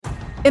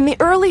In the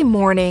early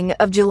morning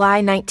of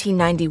July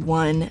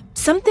 1991,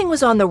 something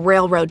was on the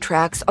railroad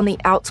tracks on the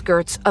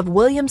outskirts of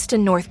Williamston,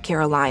 North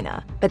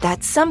Carolina. But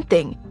that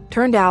something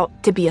turned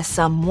out to be a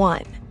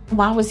someone.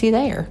 Why was he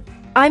there?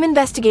 I'm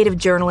investigative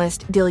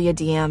journalist Delia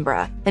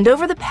D'Ambra, and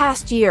over the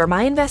past year,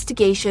 my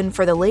investigation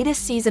for the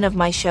latest season of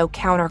my show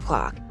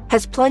Counterclock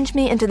has plunged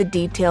me into the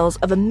details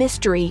of a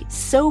mystery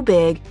so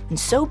big and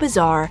so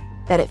bizarre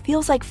that it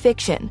feels like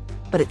fiction,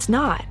 but it's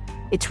not.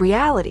 It's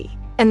reality.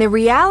 And the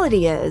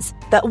reality is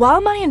that while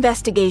my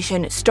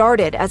investigation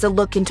started as a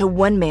look into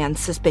one man's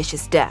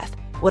suspicious death,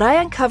 what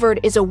I uncovered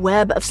is a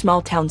web of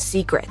small-town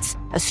secrets,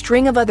 a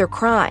string of other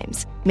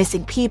crimes,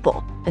 missing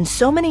people, and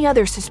so many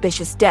other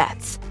suspicious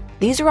deaths.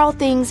 These are all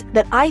things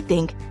that I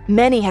think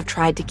many have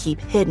tried to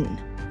keep hidden.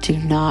 Do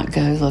not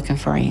go looking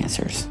for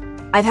answers.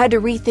 I've had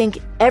to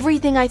rethink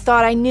everything I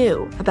thought I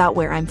knew about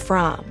where I'm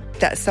from.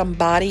 That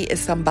somebody is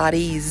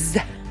somebody's,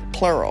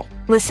 plural.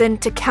 Listen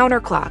to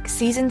Counterclock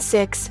Season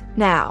 6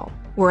 now,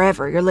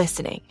 wherever you're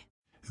listening.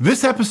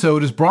 This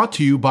episode is brought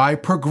to you by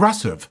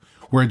Progressive,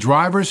 where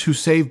drivers who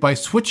save by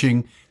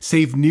switching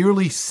save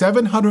nearly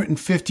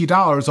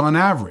 $750 on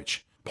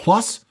average.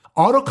 Plus,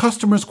 auto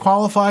customers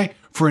qualify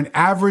for an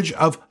average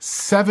of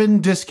 7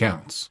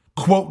 discounts.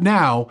 Quote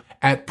now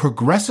at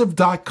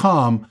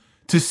Progressive.com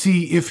to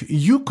see if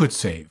you could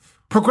save.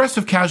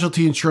 Progressive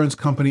Casualty Insurance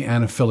Company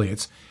and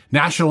Affiliates.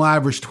 National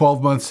average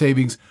 12-month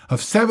savings of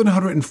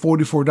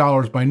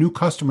 $744 by new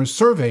customers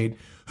surveyed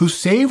who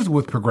saved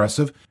with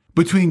Progressive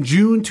between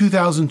June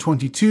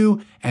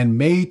 2022 and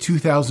May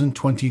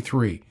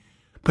 2023.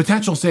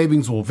 Potential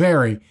savings will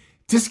vary.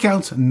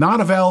 Discounts not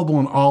available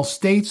in all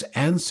states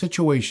and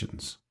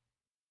situations.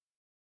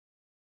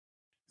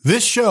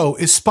 This show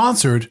is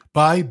sponsored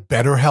by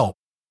BetterHelp.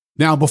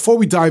 Now, before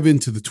we dive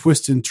into the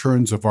twists and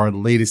turns of our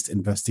latest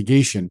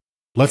investigation,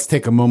 let's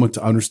take a moment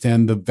to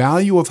understand the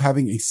value of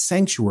having a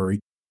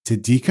sanctuary to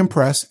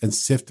decompress and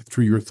sift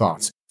through your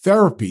thoughts.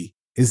 Therapy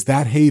is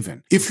that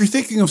haven. If you're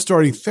thinking of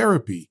starting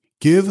therapy,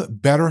 give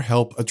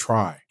BetterHelp a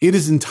try. It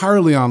is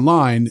entirely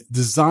online,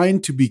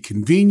 designed to be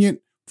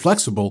convenient,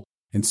 flexible,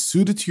 and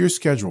suited to your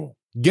schedule.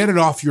 Get it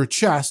off your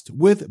chest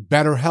with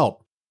BetterHelp.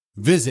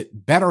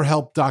 Visit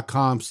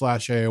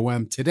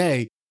BetterHelp.com/AOM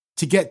today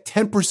to get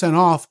 10%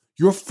 off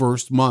your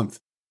first month.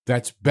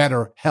 That's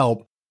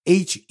BetterHelp,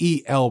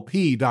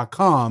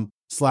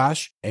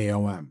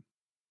 HELP.com/AOM.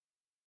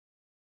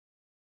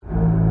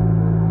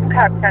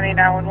 Cobb County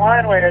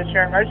 911, what is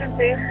your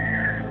emergency?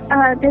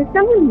 There's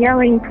someone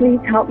yelling, "Please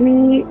help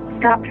me,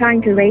 stop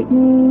trying to rape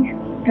me,"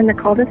 in the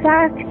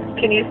cul-de-sac.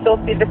 Can you still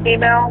see the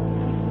female?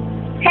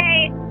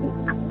 Hey,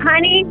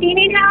 honey, do you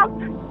need help?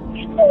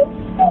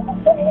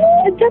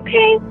 It's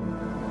okay.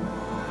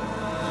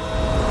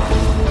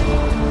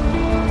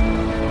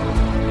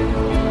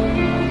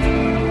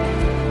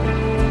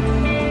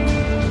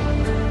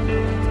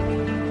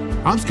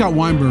 I'm Scott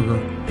Weinberger,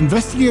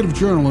 investigative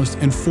journalist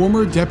and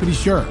former deputy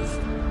sheriff.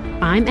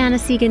 I'm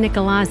Anna-Sigga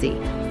Nicolazzi,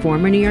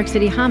 former New York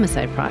City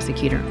homicide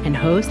prosecutor and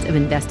host of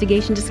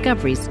Investigation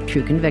Discovery's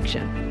True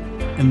Conviction.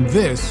 And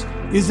this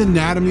is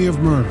Anatomy of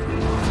Murder.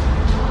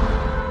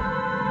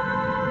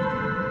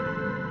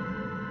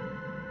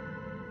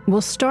 We'll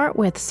start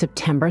with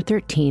September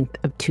 13th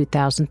of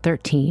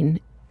 2013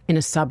 in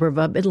a suburb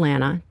of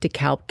Atlanta,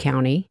 DeKalb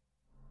County.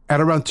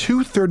 At around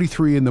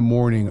 2:33 in the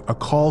morning, a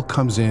call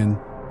comes in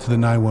to the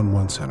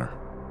 911 center.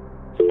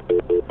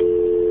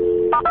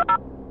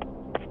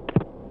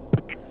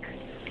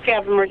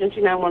 Cab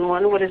Emergency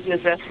 911, what is the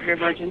address of your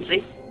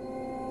emergency?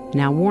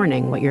 Now,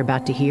 warning, what you're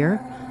about to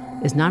hear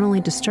is not only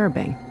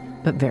disturbing,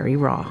 but very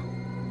raw.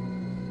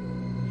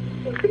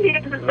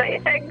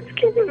 My ex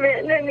came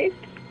in and he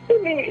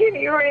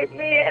raped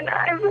me and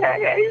I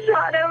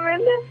shot him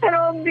and I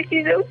don't think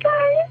he's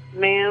okay.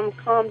 Ma'am,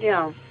 calm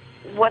down.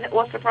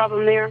 What's the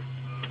problem there?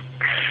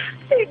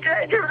 He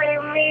tried to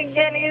rape me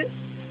again.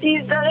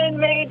 He's done it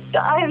many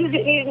times and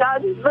he's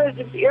not supposed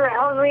to be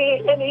around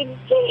me and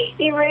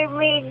he raped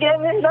me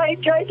again and I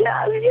tried to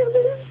ask him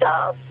to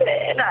stop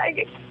and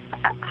I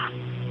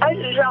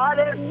shot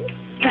him.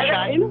 You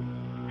shot him?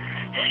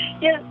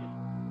 Yes.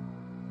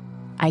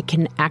 I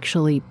can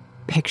actually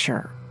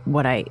picture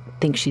what I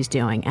think she's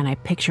doing, and I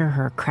picture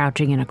her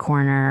crouching in a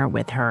corner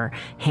with her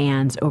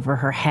hands over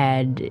her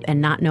head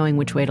and not knowing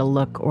which way to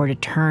look or to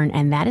turn,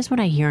 and that is what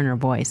I hear in her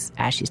voice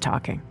as she's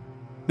talking.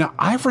 Now,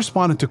 I've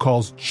responded to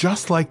calls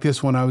just like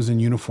this when I was in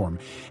uniform,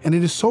 and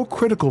it is so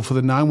critical for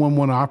the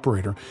 911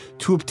 operator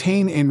to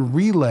obtain and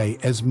relay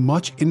as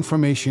much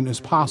information as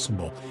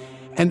possible.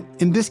 And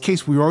in this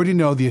case, we already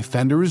know the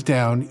offender is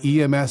down,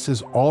 EMS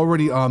is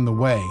already on the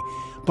way,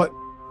 but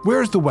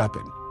where's the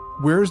weapon?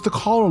 Where is the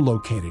caller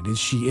located? Is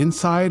she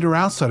inside or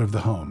outside of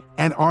the home?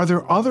 And are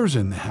there others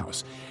in the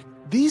house?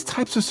 These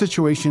types of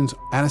situations,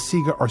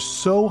 Anna-Sigga, are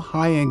so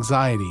high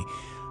anxiety.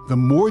 The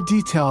more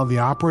detail the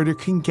operator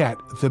can get,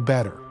 the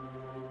better.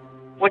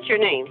 What's your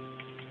name?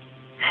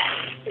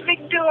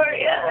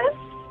 Victoria.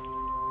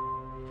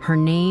 Her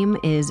name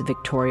is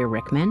Victoria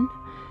Rickman.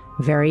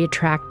 Very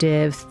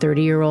attractive,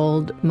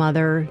 30-year-old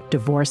mother,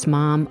 divorced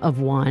mom of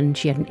one.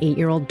 She had an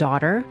 8-year-old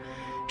daughter.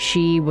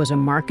 She was a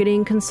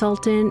marketing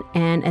consultant,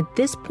 and at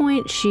this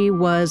point, she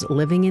was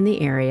living in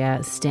the area,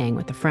 staying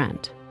with a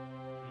friend.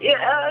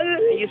 Yeah.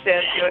 You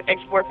said your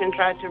ex-boyfriend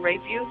tried to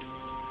rape you?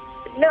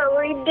 No,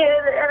 he did,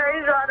 and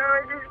I thought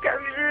I was just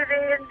kept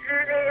shooting and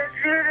shooting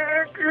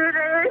and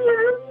shooting.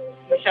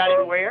 You shot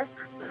him where?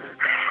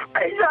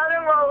 I shot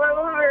him all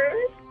over.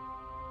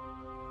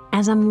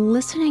 As I'm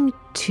listening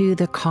to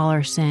the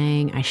caller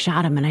saying, I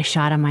shot him and I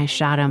shot him, I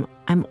shot him,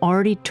 I'm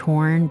already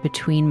torn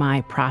between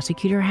my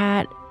prosecutor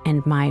hat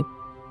and my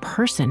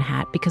person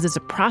hat, because as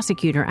a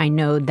prosecutor, I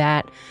know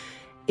that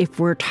if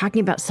we're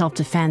talking about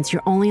self-defense,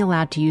 you're only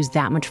allowed to use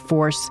that much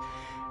force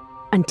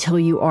until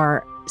you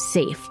are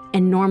safe.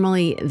 And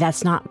normally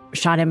that's not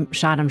shot him.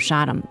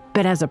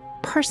 But as a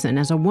person,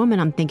 as a woman,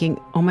 I'm thinking,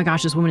 oh my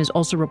gosh, this woman is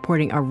also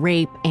reporting a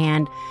rape.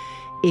 And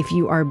if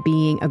you are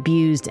being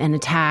abused and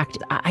attacked,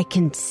 I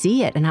can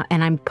see it. And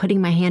I'm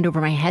putting my hand over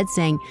my head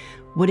saying,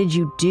 what did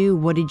you do?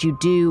 What did you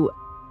do?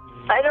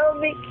 I don't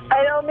think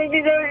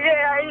he's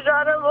okay. I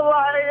shot him a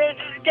lot and I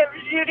just kept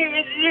shooting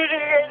and shooting.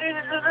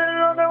 I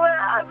don't know what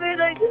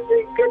happened. I couldn't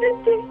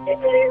take it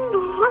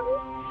anymore.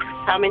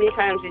 How many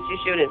times did you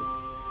shoot him?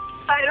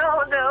 I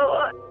don't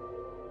know.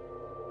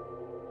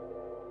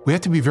 We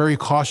have to be very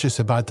cautious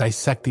about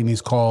dissecting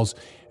these calls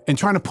and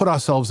trying to put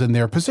ourselves in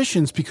their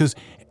positions, because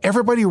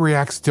everybody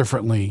reacts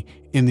differently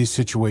in these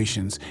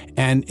situations.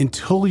 And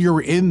until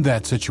you're in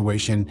that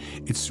situation,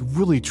 it's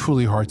really,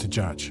 truly hard to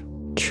judge.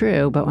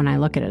 True, but when I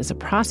look at it as a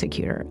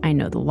prosecutor, I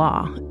know the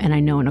law, and I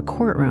know in a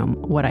courtroom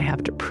what I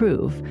have to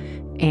prove.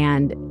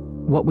 And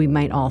what we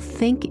might all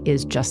think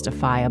is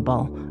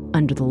justifiable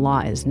under the law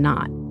is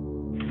not.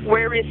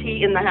 Where is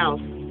he in the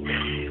house?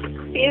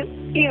 He's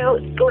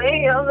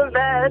laying on the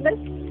bed.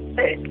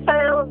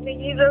 I don't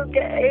think he's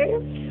okay.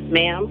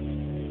 Ma'am?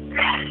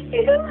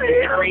 He's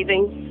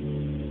breathing?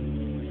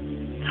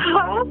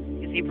 Huh?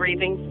 Is he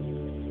breathing?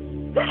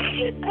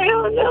 I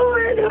don't know.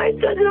 Where do I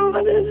touch him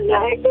on his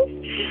neck?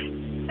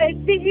 I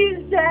think he's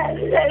dead.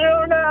 I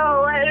don't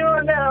know. I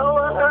don't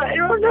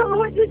know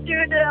what to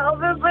do to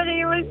help him, but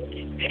he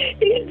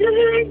did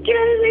it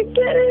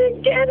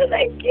again, and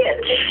I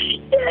can't.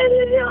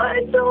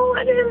 I don't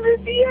want him to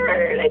be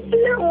hurt. I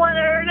didn't want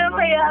to hurt him. I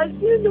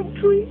asked him to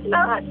please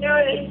not do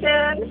it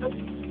again.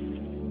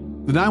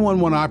 The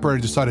 911 operator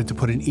decided to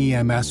put an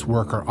EMS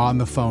worker on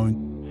the phone.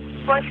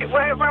 What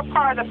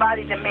part of the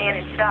body the man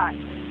is shot?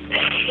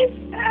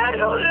 I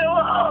don't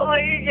know.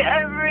 Like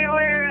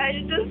everywhere.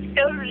 I just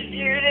kept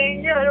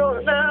shooting. I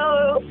don't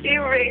know. He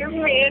raped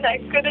me and I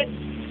couldn't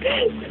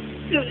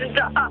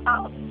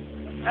stop.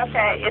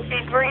 Okay, is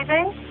he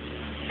breathing?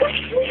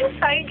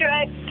 I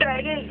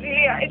tried to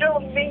see. I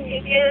don't think he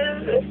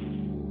is.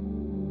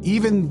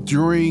 Even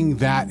during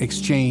that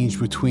exchange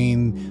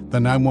between the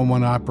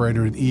 911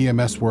 operator, the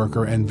EMS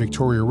worker, and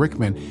Victoria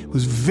Rickman, it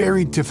was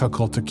very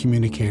difficult to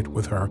communicate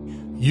with her.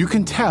 You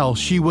can tell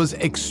she was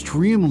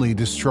extremely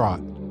distraught.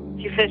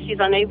 She says she's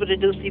unable to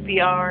do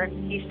CPR.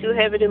 He's too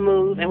heavy to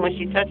move, and when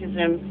she touches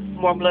him,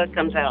 more blood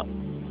comes out.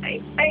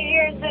 I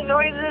hear the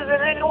noises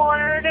and I don't want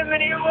to hurt him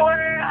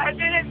anymore. I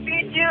didn't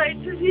mean to. I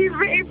just, he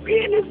raped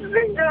me and it's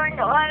been going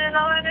on and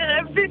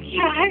I've been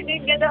trying to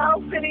get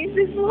help and he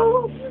just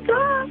won't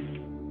stop.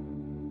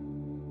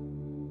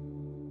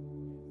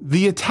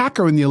 The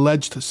attacker in the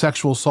alleged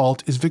sexual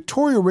assault is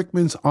Victoria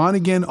Rickman's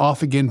on-again,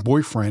 off-again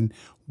boyfriend,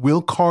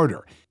 Will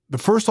Carter. The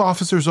first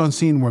officers on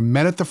scene were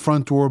met at the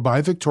front door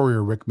by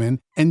Victoria Rickman,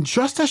 and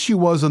just as she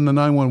was on the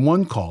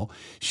 911 call,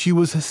 she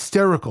was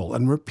hysterical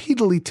and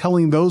repeatedly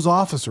telling those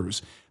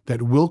officers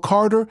that Will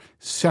Carter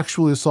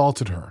sexually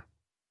assaulted her.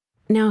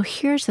 Now,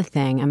 here's the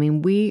thing. I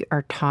mean, we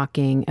are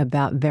talking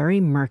about very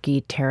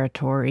murky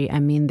territory. I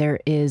mean, there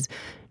is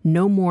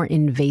no more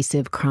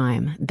invasive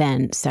crime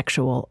than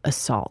sexual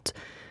assault.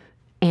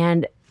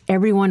 And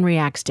everyone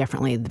reacts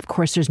differently. Of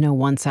course, there's no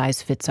one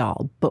size fits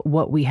all. But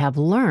what we have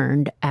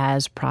learned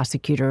as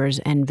prosecutors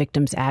and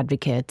victims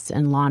advocates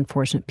and law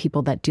enforcement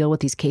people that deal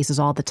with these cases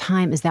all the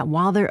time is that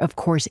while there, of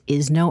course,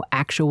 is no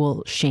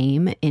actual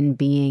shame in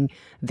being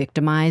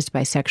victimized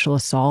by sexual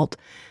assault,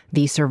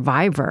 the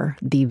survivor,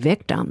 the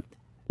victim,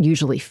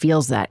 usually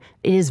feels that.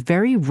 It is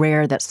very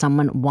rare that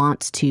someone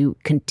wants to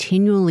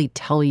continually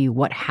tell you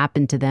what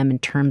happened to them in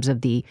terms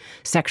of the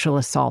sexual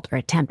assault or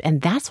attempt.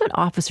 And that's what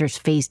officers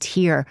faced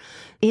here.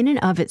 In and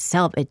of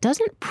itself, it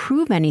doesn't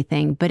prove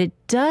anything, but it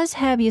does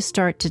have you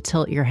start to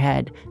tilt your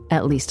head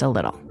at least a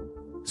little.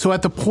 So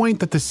at the point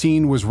that the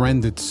scene was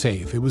rendered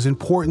safe, it was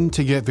important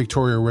to get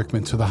Victoria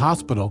Rickman to the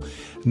hospital,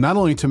 not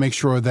only to make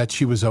sure that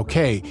she was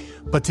okay,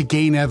 but to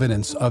gain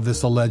evidence of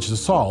this alleged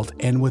assault.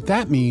 And what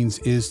that means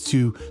is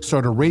to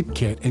start a rape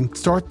kit and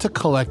start to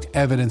collect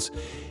evidence.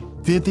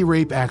 Did the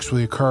rape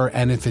actually occur?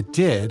 And if it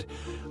did,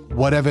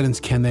 what evidence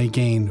can they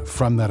gain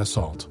from that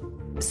assault?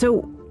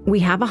 So we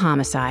have a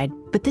homicide,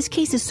 but this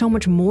case is so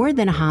much more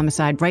than a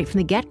homicide right from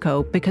the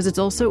get-go because it's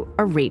also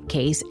a rape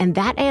case, and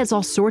that adds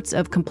all sorts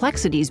of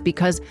complexities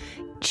because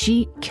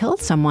she killed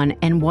someone,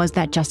 and was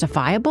that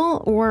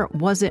justifiable or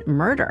was it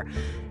murder?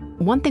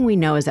 One thing we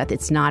know is that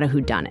it's not a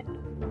whodunit.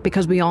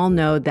 because we all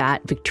know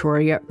that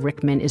Victoria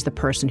Rickman is the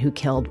person who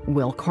killed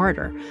Will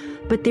Carter.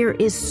 But there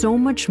is so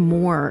much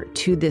more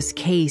to this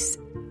case,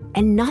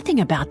 and nothing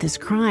about this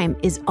crime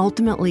is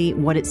ultimately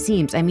what it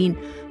seems. I mean,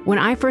 when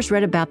I first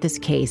read about this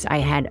case, I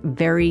had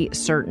very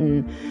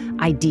certain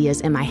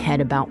ideas in my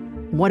head about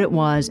what it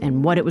was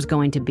and what it was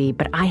going to be,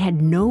 but I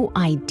had no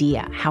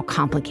idea how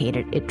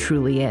complicated it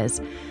truly is.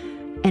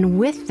 And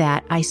with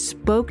that, I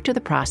spoke to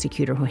the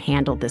prosecutor who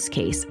handled this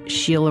case,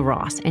 Sheila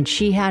Ross, and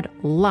she had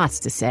lots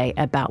to say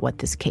about what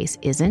this case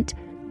isn't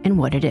and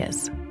what it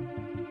is.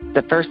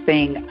 The first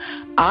thing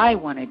I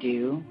want to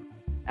do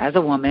as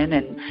a woman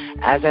and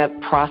as a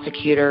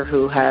prosecutor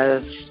who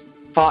has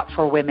fought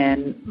for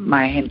women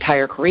my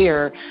entire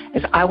career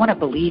is I want to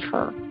believe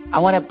her. I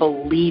want to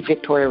believe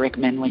Victoria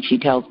Rickman when she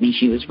tells me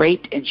she was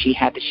raped and she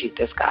had to shoot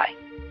this guy.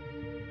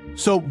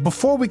 So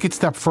before we could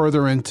step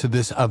further into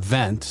this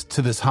event,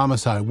 to this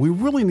homicide, we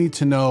really need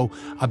to know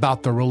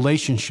about the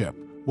relationship,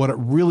 what it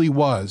really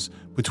was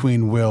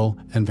between Will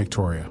and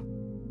Victoria.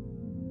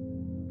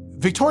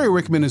 Victoria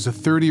Rickman is a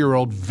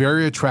 30-year-old,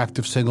 very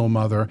attractive single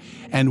mother,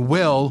 and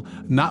Will,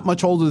 not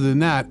much older than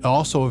that,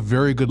 also a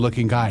very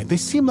good-looking guy. They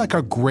seem like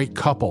a great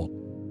couple.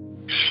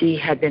 She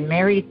had been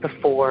married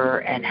before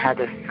and had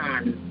a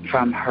son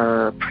from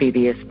her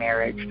previous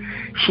marriage.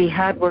 She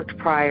had worked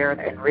prior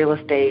in real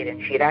estate,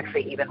 and she had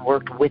actually even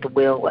worked with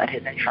Will at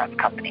his insurance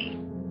company.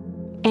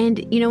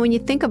 And, you know, when you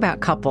think about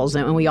couples,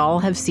 and we all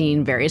have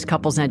seen various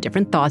couples and had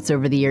different thoughts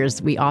over the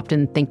years, we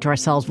often think to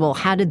ourselves, well,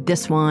 how did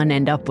this one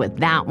end up with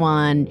that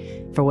one,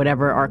 for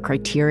whatever our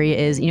criteria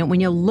is? You know, when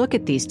you look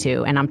at these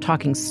two, and I'm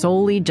talking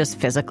solely just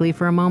physically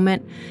for a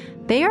moment,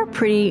 they are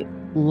pretty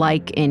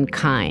like in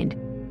kind.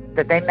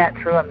 That they met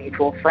through a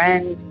mutual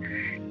friend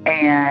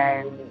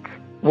and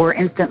were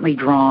instantly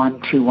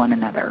drawn to one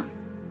another.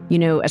 You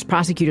know, as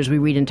prosecutors, we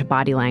read into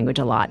body language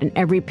a lot. And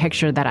every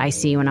picture that I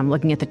see when I'm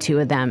looking at the two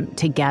of them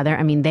together,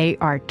 I mean, they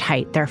are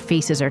tight. Their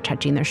faces are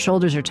touching. Their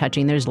shoulders are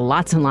touching. There's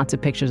lots and lots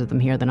of pictures of them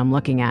here that I'm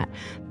looking at.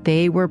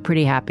 They were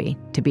pretty happy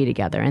to be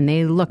together, and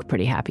they look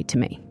pretty happy to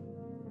me.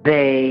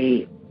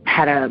 They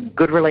had a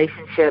good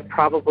relationship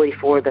probably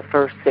for the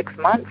first 6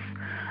 months,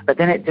 but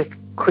then it just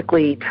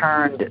quickly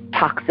turned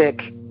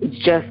toxic.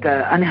 Just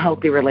an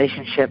unhealthy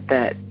relationship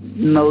that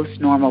most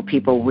normal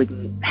people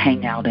wouldn't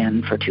hang out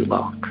in for too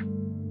long.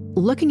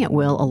 Looking at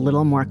Will a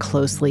little more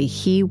closely,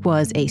 he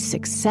was a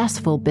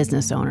successful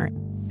business owner.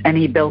 And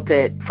he built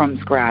it from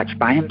scratch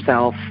by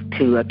himself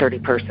to a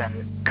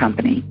 30-person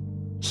company.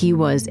 He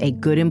was a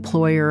good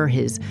employer.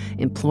 His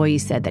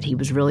employees said that he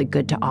was really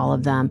good to all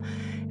of them.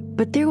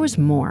 But there was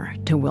more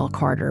to Will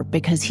Carter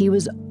because he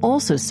was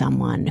also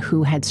someone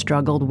who had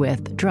struggled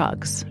with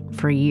drugs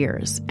for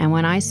years. And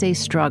when I say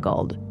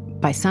struggled,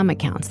 by some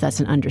accounts, that's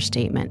an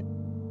understatement.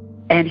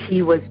 And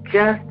he was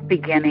just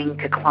beginning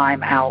to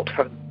climb out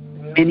from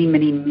many,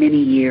 many, many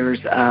years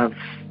of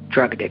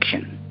drug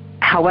addiction.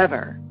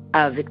 However,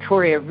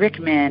 Victoria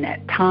Rickman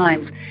at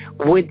times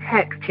would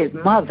text his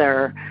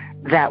mother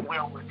that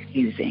Will was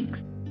using.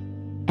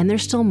 And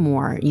there's still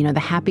more. You know, the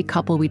happy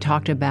couple we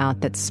talked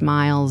about that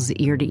smiles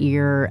ear to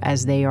ear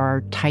as they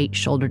are tight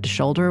shoulder to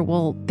shoulder,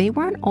 well, they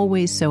weren't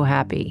always so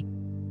happy.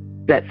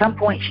 At some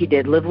point, she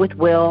did live with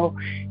Will,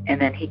 and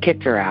then he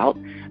kicked her out.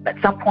 At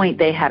some point,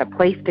 they had a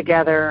place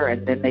together,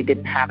 and then they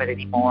didn't have it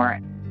anymore.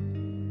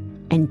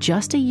 And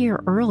just a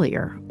year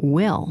earlier,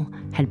 Will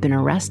had been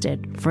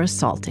arrested for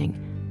assaulting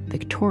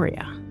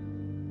Victoria.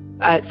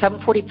 At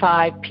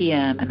 7:45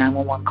 p.m., a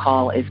 911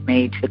 call is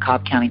made to the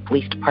Cobb County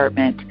Police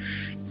Department.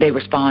 They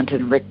respond to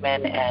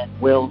Rickman and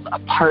Will's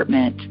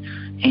apartment,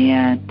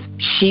 and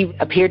she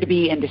appeared to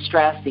be in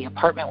distress. The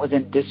apartment was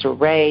in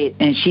disarray,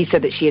 and she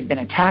said that she had been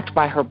attacked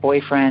by her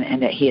boyfriend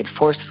and that he had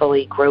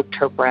forcefully groped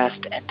her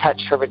breast and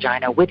touched her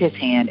vagina with his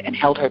hand and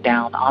held her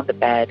down on the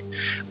bed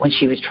when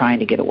she was trying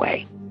to get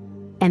away.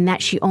 And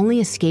that she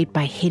only escaped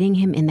by hitting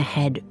him in the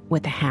head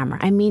with a hammer.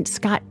 I mean,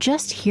 Scott,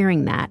 just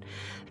hearing that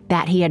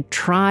he had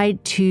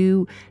tried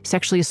to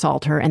sexually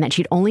assault her and that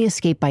she'd only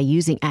escaped by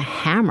using a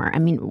hammer. I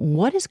mean,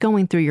 what is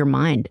going through your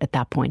mind at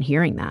that point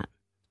hearing that?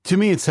 To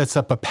me, it sets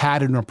up a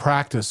pattern or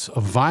practice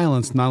of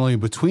violence, not only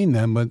between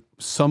them, but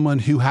someone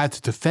who had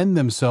to defend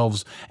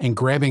themselves and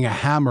grabbing a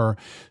hammer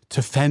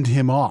to fend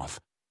him off.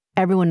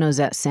 Everyone knows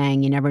that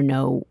saying, you never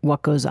know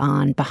what goes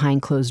on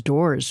behind closed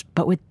doors.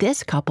 But with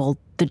this couple,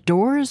 the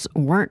doors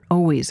weren't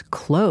always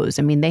closed.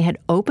 I mean, they had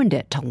opened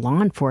it to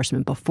law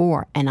enforcement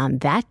before. And on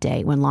that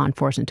day, when law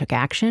enforcement took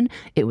action,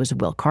 it was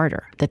Will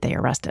Carter that they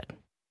arrested.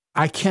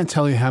 I can't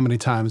tell you how many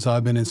times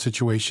I've been in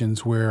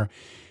situations where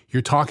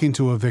you're talking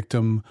to a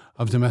victim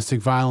of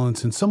domestic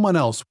violence and someone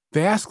else,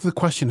 they ask the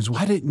question is,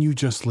 why didn't you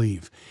just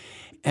leave?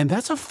 And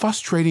that's a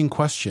frustrating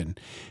question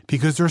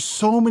because there's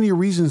so many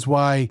reasons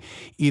why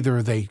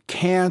either they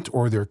can't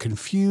or they're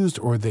confused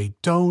or they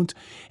don't.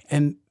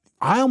 And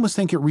I almost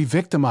think it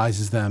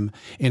re-victimizes them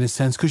in a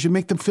sense because you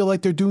make them feel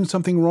like they're doing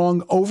something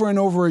wrong over and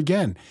over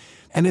again.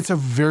 And it's a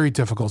very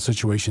difficult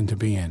situation to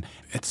be in.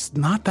 It's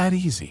not that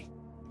easy.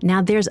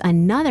 Now, there's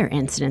another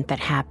incident that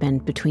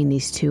happened between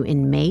these two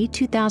in May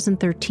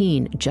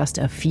 2013, just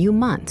a few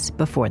months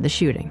before the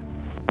shooting.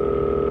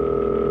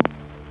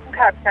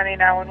 Cobb County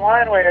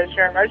 911, what is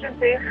your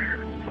emergency?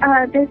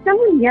 There's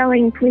someone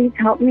yelling, please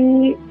help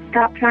me,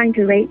 stop trying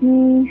to rape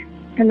me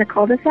in the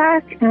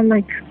cul-de-sac. And I'm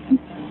like,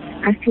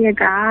 I see a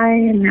guy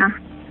and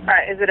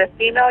Alright, is it a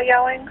female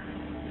yelling?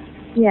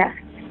 yeah.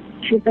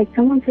 She's like,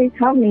 someone please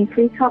help me.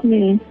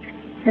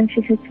 And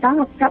she said,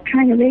 stop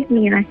trying to rape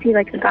me. And I see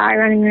like a guy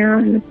running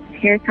around and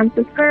here comes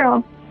this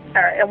girl.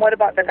 Alright, and what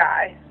about the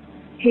guy?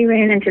 He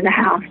ran into the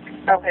house.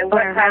 Okay,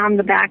 what around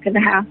the back of the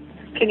house.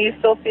 Can you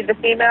still see the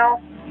female?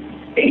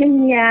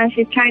 And yeah,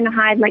 she's trying to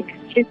hide, like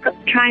she's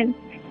trying.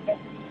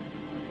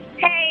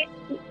 Hey,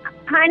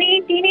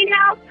 honey, do you need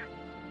help?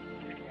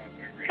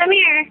 Come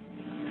here.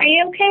 Are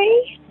you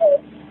okay?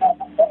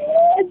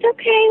 It's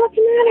okay. What's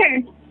the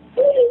matter?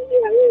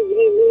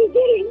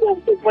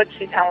 What's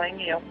she telling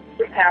you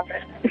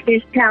happened?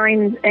 She's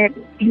telling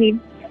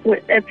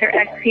it's her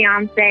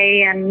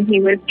ex-fiance, and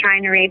he was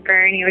trying to rape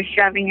her, and he was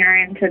shoving her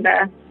into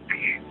the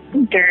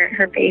dirt,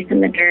 her face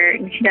in the dirt,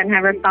 and she doesn't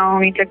have her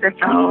phone. He took her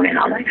phone and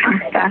all that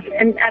kind of stuff.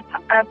 And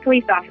a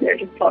police officer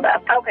just pulled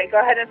up. Okay,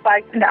 go ahead and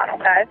flag them down,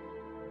 okay?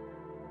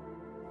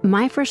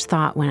 My first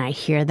thought when I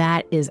hear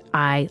that is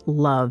I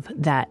love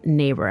that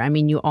neighbor. I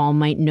mean, you all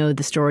might know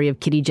the story of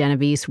Kitty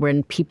Genovese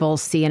when people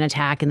see an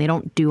attack and they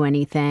don't do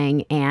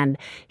anything. And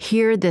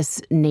here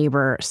this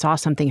neighbor saw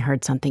something,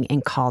 heard something,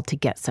 and called to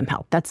get some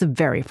help. That's the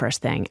very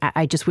first thing.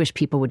 I just wish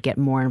people would get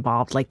more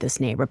involved like this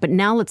neighbor. But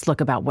now let's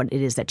look about what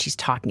it is that she's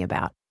talking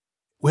about.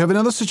 We have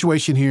another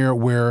situation here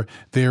where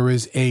there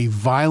is a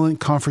violent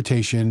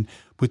confrontation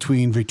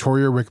between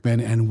Victoria Rickman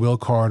and Will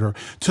Carter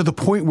to the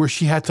point where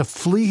she had to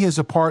flee his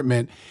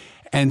apartment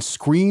and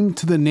scream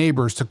to the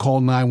neighbors to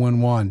call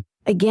 911.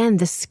 Again,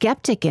 the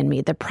skeptic in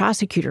me, the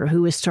prosecutor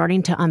who is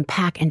starting to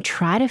unpack and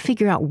try to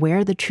figure out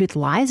where the truth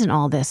lies in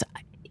all this.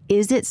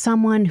 Is it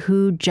someone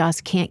who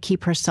just can't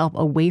keep herself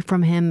away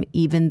from him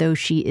even though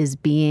she is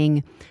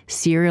being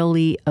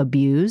serially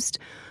abused?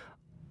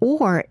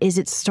 Or is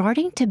it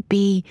starting to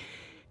be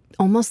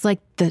almost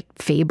like the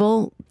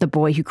fable, The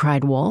Boy Who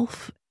Cried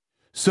Wolf?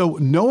 So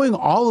knowing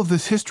all of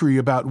this history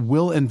about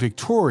Will and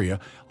Victoria,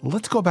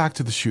 let's go back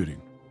to the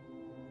shooting.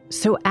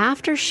 So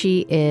after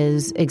she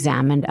is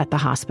examined at the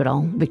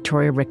hospital,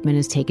 Victoria Rickman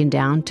is taken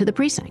down to the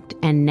precinct.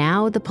 And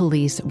now the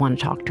police want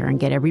to talk to her and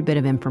get every bit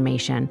of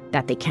information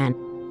that they can.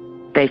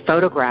 They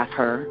photograph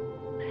her,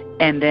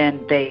 and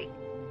then they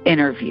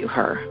interview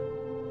her.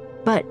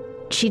 But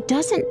she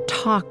doesn't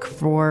talk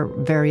for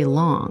very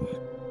long.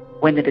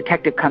 When the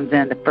detective comes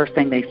in, the first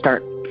thing they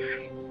start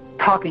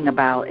talking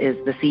about is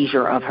the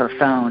seizure of her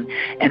phone.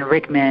 And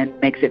Rickman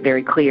makes it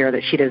very clear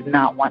that she does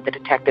not want the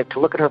detective to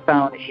look at her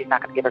phone, that she's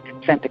not going to give her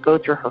consent to go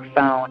through her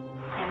phone.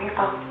 Have your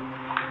phone.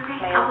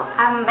 Ma'am.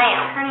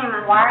 Her name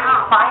is why are you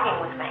fighting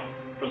with me?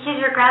 Because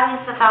you're grabbing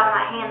stuff out of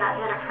my hand that's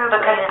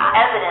inappropriate. Because it's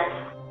evidence.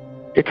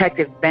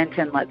 Detective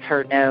Benton lets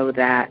her know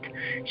that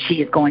she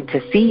is going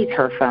to seize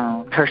her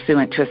phone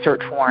pursuant to a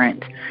search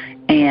warrant,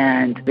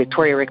 and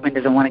Victoria Rickman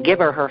doesn't want to give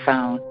her her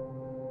phone.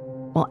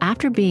 Well,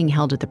 after being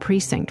held at the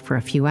precinct for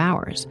a few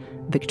hours,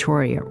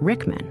 Victoria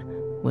Rickman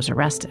was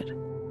arrested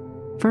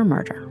for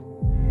murder.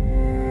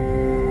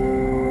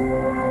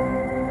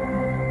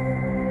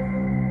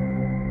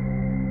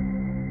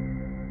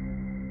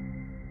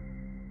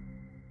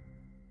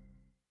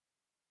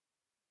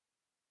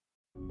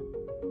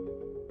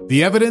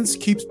 The evidence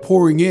keeps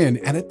pouring in,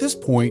 and at this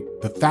point,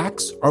 the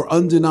facts are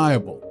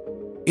undeniable.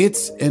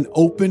 It's an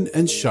open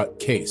and shut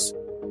case.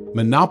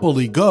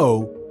 Monopoly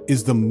Go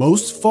is the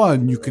most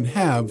fun you can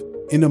have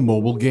in a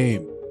mobile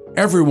game.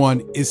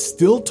 Everyone is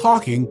still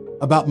talking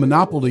about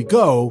Monopoly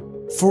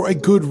Go for a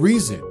good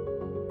reason.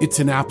 It's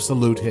an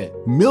absolute hit.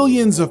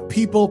 Millions of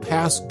people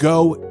pass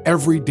Go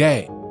every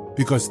day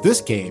because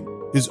this game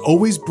is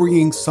always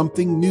bringing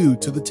something new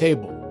to the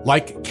table,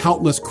 like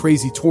countless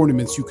crazy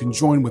tournaments you can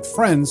join with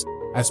friends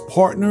as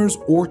partners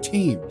or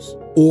teams,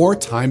 or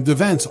timed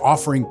events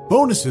offering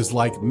bonuses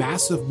like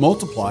massive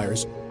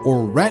multipliers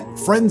or rent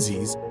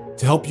frenzies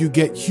to help you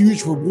get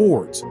huge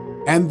rewards.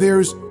 And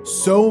there's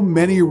so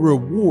many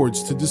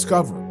rewards to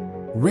discover.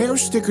 Rare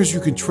stickers you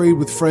can trade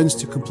with friends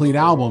to complete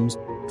albums,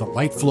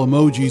 delightful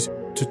emojis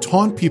to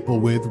taunt people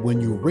with when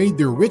you raid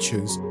their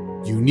riches,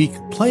 unique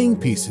playing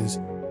pieces,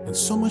 and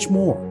so much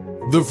more.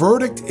 The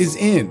verdict is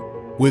in.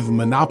 With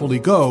Monopoly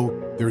Go,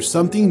 there's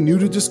something new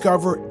to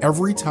discover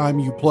every time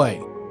you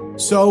play.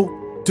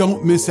 So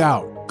don't miss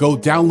out. Go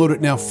download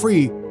it now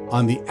free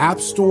on the App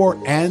Store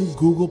and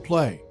Google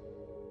Play.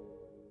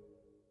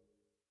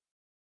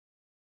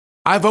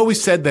 I've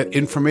always said that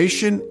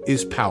information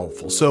is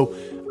powerful, so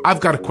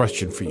I've got a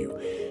question for you.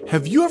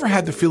 Have you ever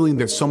had the feeling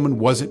that someone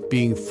wasn't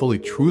being fully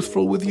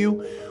truthful with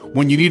you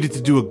when you needed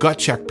to do a gut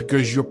check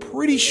because you're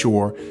pretty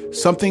sure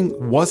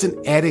something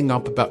wasn't adding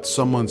up about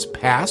someone's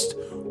past?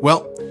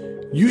 Well,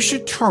 you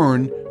should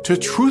turn to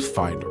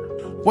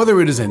Truthfinder.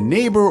 Whether it is a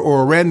neighbor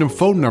or a random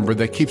phone number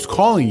that keeps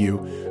calling you,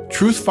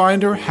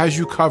 Truthfinder has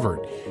you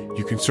covered.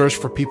 You can search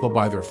for people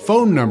by their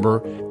phone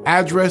number,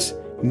 address,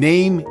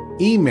 name,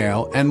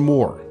 email, and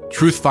more.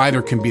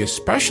 Truthfinder can be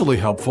especially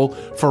helpful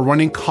for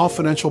running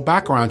confidential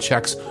background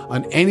checks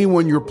on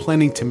anyone you're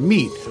planning to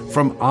meet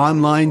from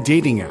online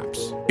dating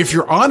apps. If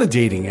you're on a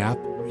dating app,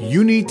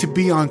 you need to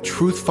be on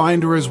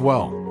Truthfinder as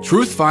well.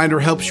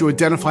 Truthfinder helps you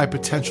identify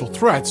potential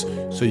threats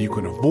so you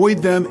can avoid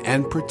them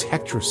and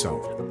protect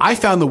yourself. I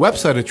found the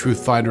website at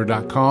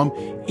truthfinder.com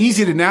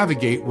easy to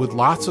navigate with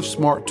lots of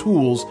smart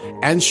tools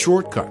and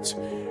shortcuts.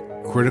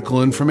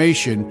 Critical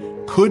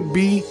information could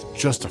be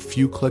just a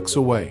few clicks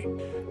away.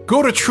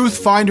 Go to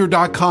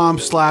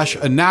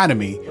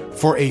truthfinder.com/anatomy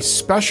for a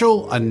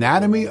special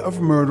Anatomy of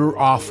Murder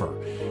offer.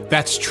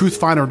 That's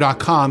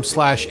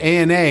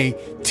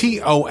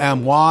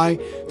truthfinder.com/ANATOMY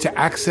to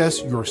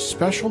access your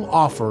special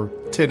offer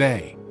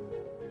today.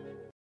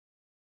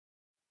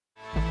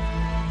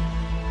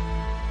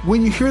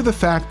 When you hear the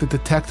fact that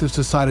detectives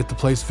decided to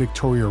place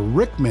Victoria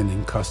Rickman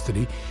in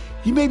custody,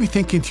 you may be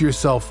thinking to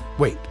yourself,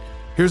 wait,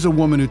 here's a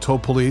woman who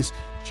told police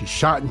she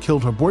shot and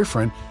killed her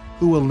boyfriend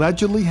who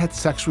allegedly had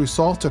sexually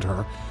assaulted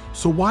her,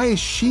 so why is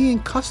she in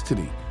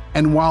custody?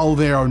 And while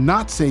they are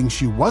not saying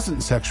she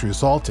wasn't sexually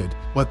assaulted,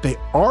 what they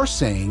are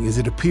saying is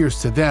it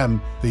appears to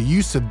them the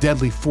use of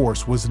deadly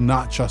force was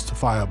not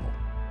justifiable.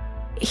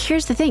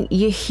 Here's the thing.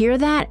 You hear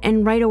that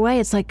and right away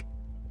it's like,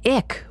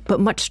 ick,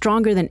 but much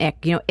stronger than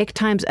ick. Ick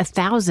times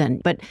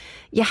 1,000. But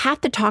you have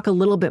to talk a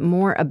little bit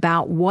more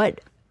about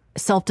what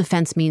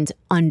self-defense means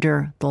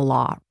under the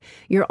law.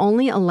 You're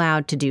only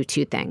allowed to do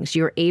two things.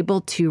 You're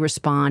able to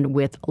respond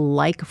with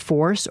like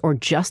force or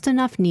just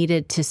enough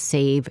needed to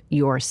save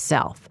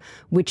yourself,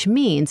 which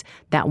means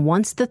that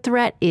once the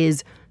threat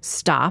is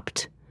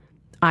stopped,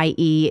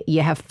 i.e.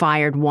 you have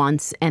fired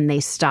once and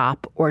they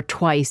stop, or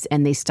twice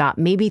and they stop,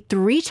 maybe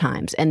 3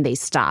 times and they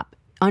stop.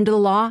 Under the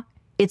law,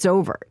 it's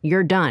over.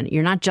 You're done.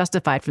 You're not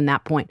justified from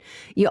that point.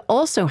 You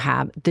also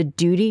have the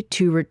duty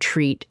to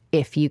retreat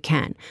if you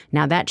can.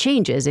 Now, that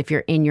changes if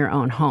you're in your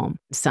own home.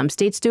 Some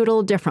states do it a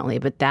little differently,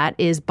 but that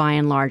is by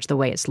and large the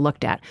way it's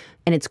looked at.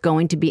 And it's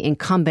going to be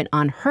incumbent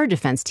on her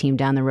defense team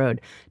down the road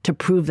to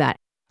prove that.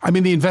 I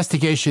mean, the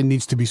investigation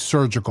needs to be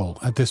surgical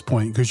at this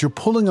point because you're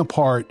pulling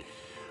apart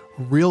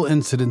real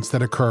incidents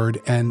that occurred.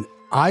 And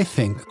I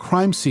think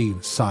crime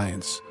scene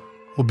science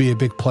will be a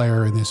big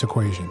player in this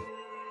equation.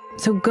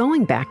 So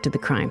going back to the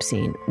crime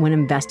scene, when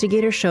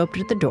investigators showed up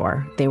at the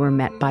door, they were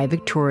met by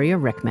Victoria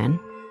Rickman.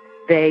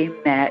 They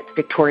met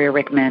Victoria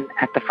Rickman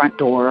at the front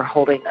door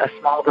holding a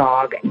small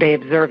dog. They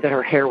observed that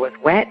her hair was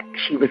wet,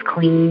 she was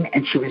clean,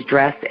 and she was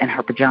dressed in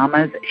her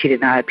pajamas. She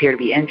did not appear to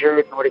be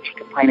injured, nor did she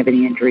complain of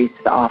any injuries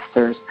to the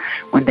officers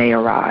when they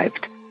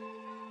arrived.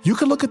 You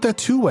can look at that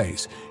two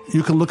ways.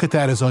 You can look at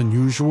that as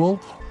unusual,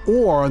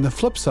 or on the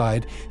flip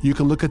side, you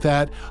can look at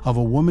that of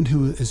a woman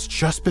who has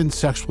just been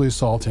sexually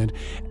assaulted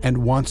and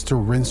wants to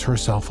rinse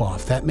herself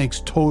off. That makes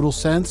total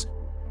sense.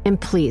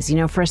 And please,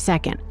 for a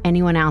second,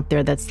 anyone out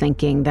there that's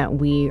thinking that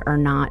we are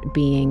not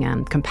being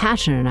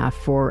compassionate enough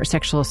for a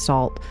sexual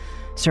assault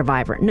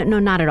survivor. No,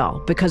 not at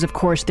all. Because, of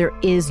course, there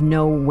is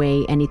no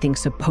way anything's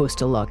supposed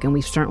to look. And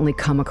we've certainly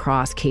come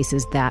across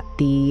cases that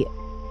the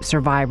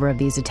survivor of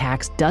these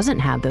attacks doesn't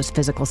have those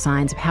physical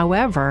signs.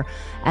 However,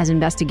 as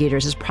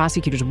investigators, as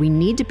prosecutors, we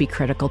need to be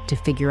critical to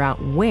figure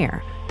out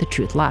where the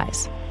truth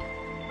lies.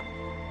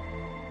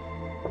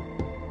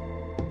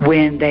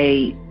 When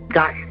they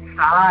got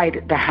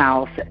inside the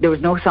house, there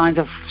was no signs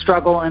of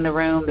struggle in the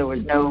room. There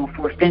was no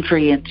forced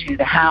entry into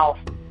the house.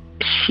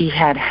 She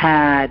had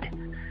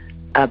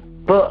a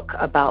book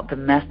about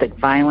domestic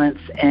violence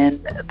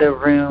in the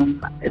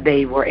room.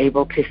 They were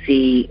able to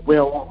see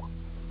Will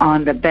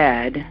on the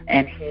bed,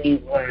 and he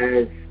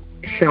was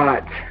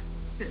shot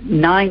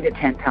 9 to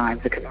 10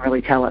 times. I couldn't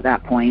really tell at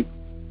that point.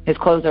 His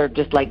clothes are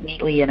just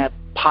neatly in a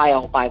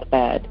pile by the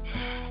bed.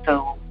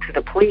 So to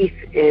the police,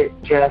 it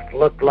just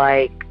looked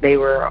like they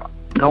were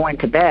going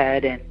to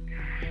bed and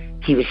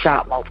he was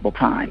shot multiple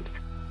times.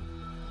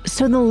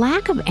 So the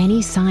lack of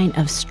any sign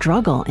of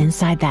struggle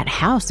inside that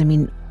house,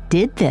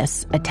 did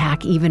this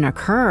attack even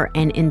occur?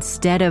 And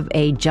instead of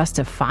a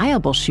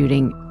justifiable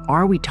shooting,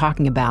 are we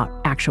talking about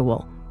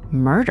actual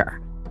murder?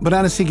 But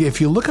Anastasia,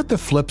 if you look at the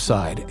flip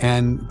side,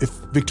 and if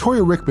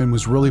Victoria Rickman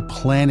was really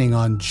planning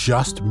on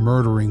just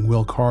murdering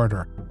Will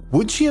Carter,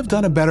 would she have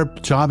done a better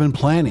job in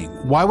planning?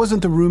 Why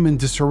wasn't the room in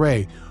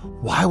disarray?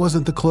 Why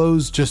wasn't the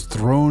clothes just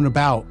thrown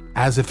about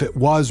as if it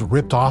was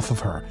ripped off of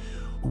her?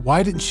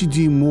 Why didn't she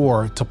do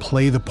more to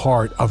play the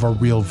part of a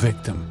real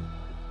victim?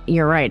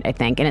 You're right, I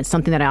think. And it's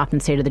something that I often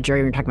say to the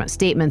jury when we're talking about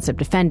statements of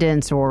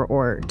defendants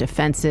or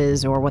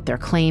defenses or what they're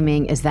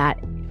claiming is that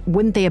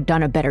wouldn't they have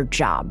done a better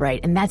job, right?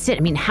 And that's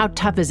it. How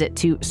tough is it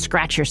to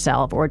scratch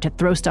yourself or to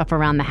throw stuff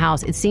around the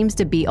house? It seems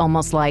to be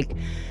almost like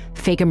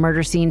fake a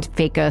murder scene,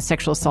 fake a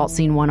sexual assault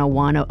scene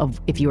 101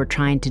 of if you were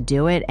trying to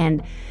do it.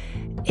 And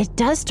it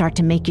does start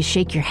to make you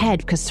shake your head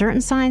because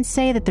certain signs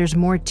say that there's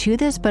more to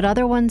this, but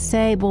other ones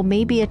say, well,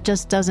 maybe it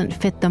just doesn't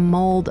fit the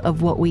mold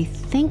of what we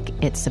think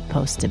it's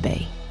supposed to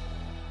be.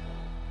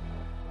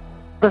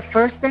 The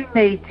first thing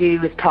they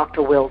do is talk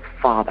to Will's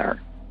father.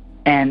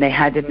 And they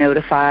had to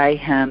notify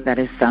him that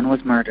his son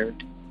was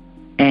murdered.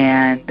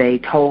 And they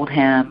told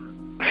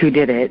him who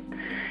did it.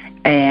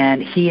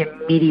 And he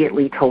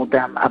immediately told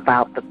them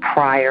about the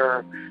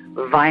prior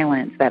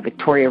violence that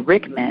Victoria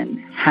Rickman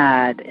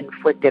had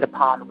inflicted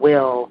upon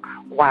Will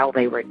while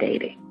they were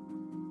dating.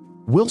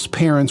 Will's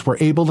parents were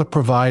able to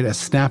provide a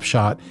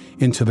snapshot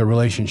into the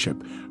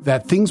relationship,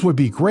 that things would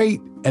be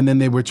great and then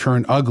they would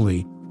turn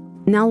ugly.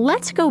 Now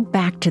let's go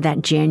back to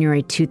that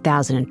January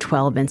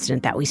 2012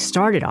 incident that we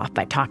started off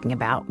by talking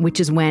about, which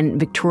is when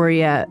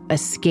Victoria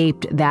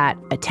escaped that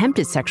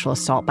attempted sexual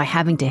assault by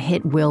having to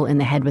hit Will in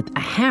the head with a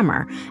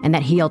hammer, and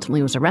that he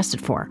ultimately was arrested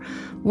for.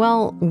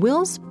 Well,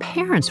 Will's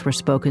parents were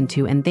spoken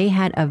to, and they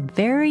had a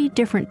very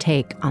different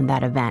take on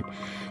that event.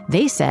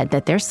 They said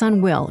that their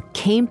son Will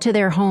came to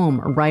their home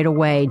right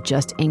away,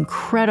 just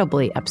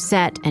incredibly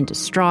upset and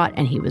distraught,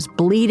 and he was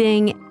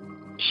bleeding.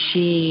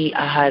 She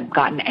had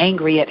gotten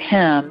angry at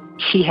him.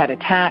 She had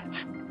attacked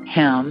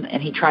him,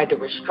 and he tried to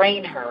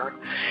restrain her,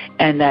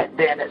 and that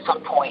then at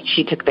some point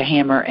she took the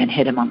hammer and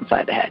hit him on the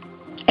side of the head,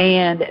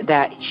 and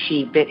that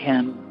she bit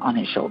him on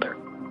his shoulder.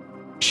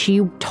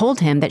 She told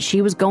him that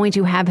she was going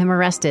to have him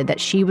arrested,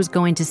 that she was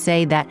going to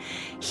say that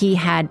he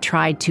had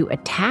tried to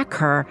attack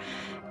her,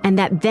 and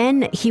that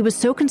then he was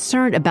so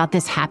concerned about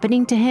this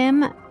happening to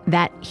him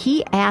that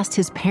he asked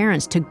his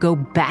parents to go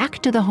back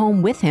to the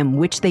home with him,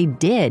 which they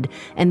did,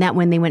 and that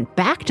when they went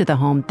back to the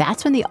home,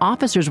 that's when the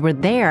officers were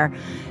there,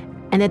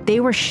 and that they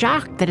were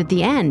shocked that at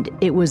the end,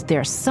 it was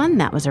their son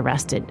that was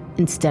arrested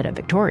instead of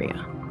Victoria.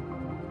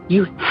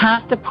 You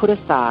have to put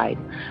aside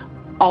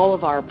all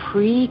of our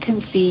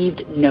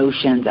preconceived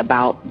notions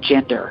about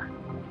gender,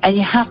 and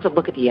you have to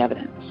look at the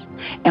evidence.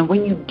 And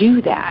when you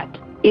do that,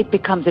 it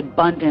becomes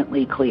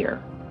abundantly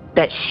clear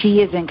that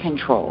she is in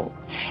control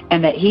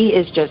and that he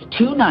is just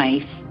too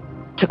nice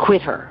to quit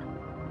her.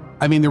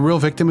 I mean, the real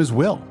victim is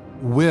Will.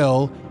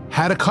 Will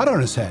had a cut on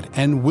his head,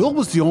 and Will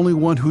was the only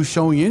one who's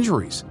showing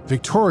injuries.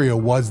 Victoria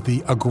was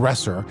the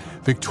aggressor.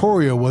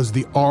 Victoria was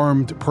the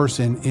armed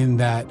person in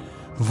that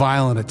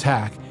violent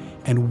attack,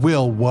 and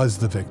Will was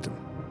the victim.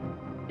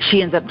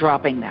 She ends up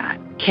dropping that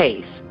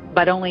case,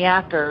 but only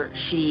after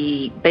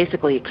she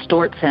basically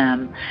extorts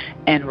him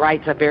and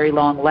writes a very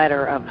long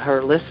letter of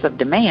her list of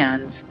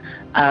demands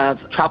of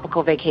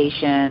tropical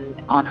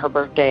vacation on her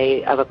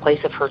birthday, of a place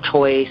of her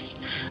choice.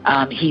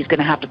 He's going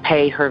to have to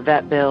pay her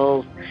vet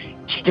bills.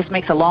 She just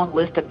makes a long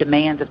list of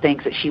demands of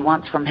things that she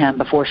wants from him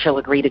before she'll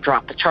agree to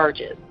drop the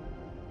charges.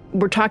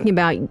 We're talking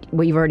about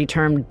what you've already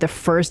termed the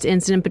first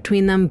incident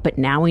between them, but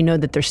now we know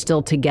that they're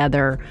still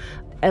together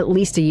at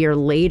least a year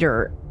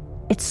later.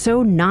 It's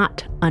so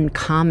not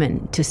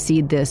uncommon to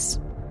see this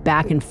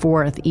back and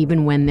forth,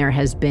 even when there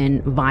has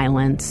been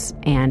violence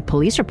and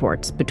police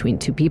reports between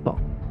two people.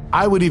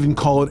 I would even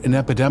call it an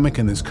epidemic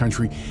in this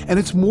country, and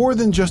it's more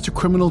than just a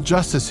criminal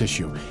justice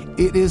issue.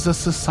 It is a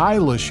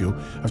societal issue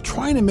of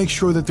trying to make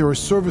sure that there are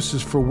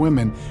services for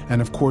women,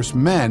 and of course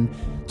men,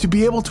 to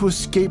be able to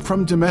escape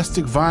from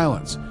domestic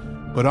violence.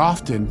 But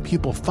often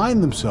people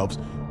find themselves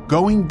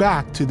going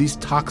back to these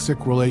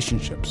toxic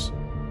relationships.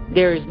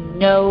 There is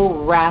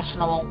no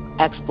rational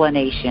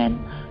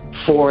explanation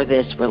for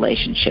this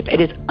relationship.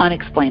 It is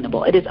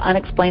unexplainable. It is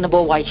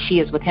unexplainable why she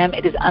is with him.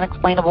 It is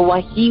unexplainable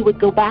why he would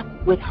go back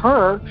with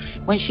her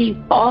when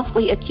she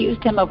falsely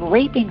accused him of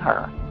raping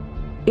her.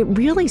 It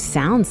really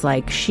sounds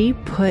like she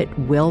put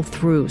Will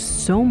through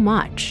so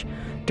much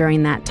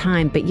during that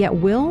time, but yet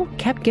Will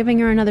kept giving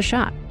her another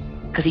shot.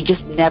 Because he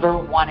just never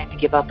wanted to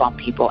give up on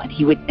people, and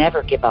he would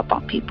never give up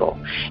on people.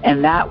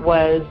 And that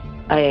was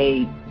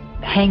a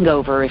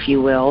hangover, if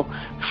you will,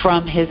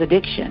 from his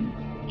addiction.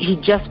 He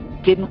just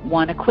didn't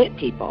want to quit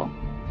people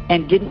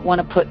and didn't want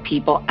to put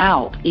people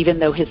out, even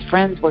though his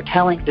friends were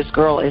telling this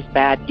girl is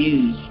bad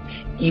news.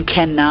 You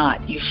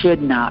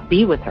should not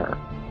be with her.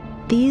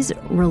 These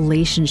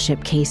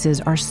relationship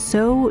cases are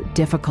so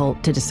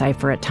difficult to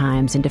decipher at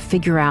times and to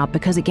figure out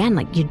because, again,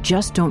 you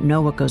just don't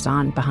know what goes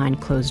on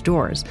behind closed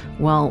doors.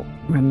 Well,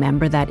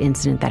 remember that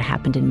incident that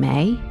happened in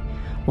May?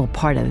 Well,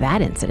 part of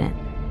that incident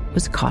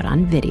was caught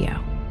on video.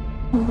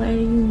 Why are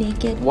you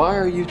naked? Why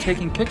are you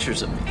taking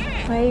pictures of me?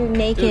 Why are you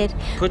naked?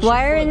 Dude,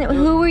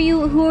 who are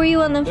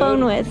you on the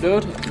phone with?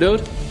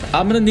 Dude,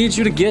 I'm gonna need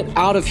you to get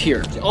out of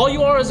here. All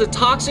you are is a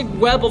toxic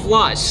web of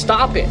lies.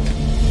 Stop it.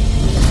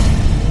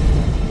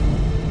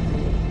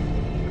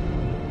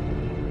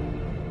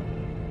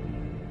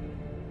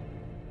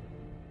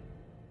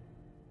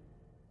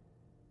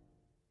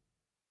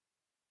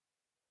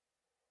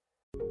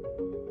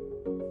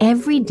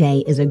 Every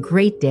day is a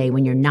great day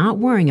when you're not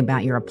worrying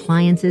about your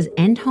appliances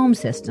and home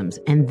systems,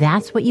 and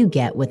that's what you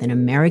get with an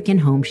American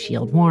Home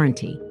Shield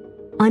warranty.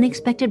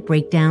 Unexpected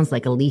breakdowns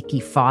like a leaky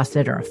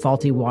faucet or a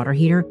faulty water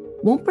heater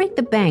won't break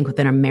the bank with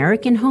an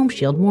American Home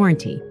Shield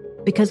warranty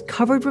because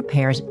covered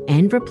repairs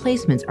and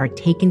replacements are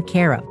taken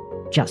care of,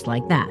 just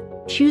like that.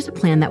 Choose a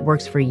plan that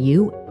works for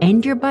you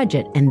and your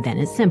budget, and then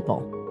it's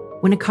simple.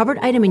 When a covered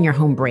item in your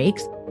home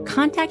breaks,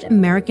 contact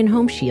American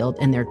Home Shield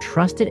and their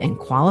trusted and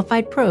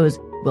qualified pros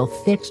will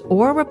fix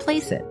or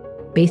replace it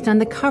based on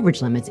the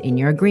coverage limits in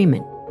your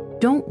agreement.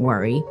 Don't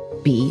worry,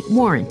 be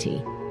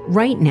warranty.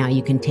 Right now,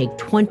 you can take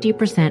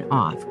 20%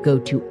 off. Go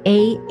to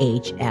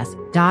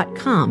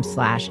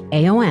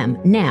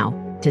ahs.com/AOM now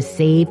to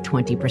save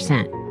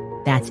 20%.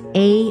 That's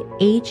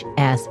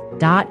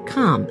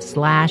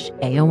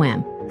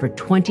ahs.com/AOM for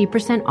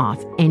 20%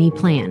 off any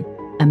plan.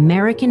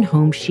 American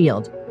Home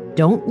Shield.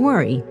 Don't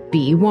worry,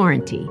 be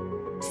warranty.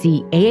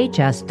 See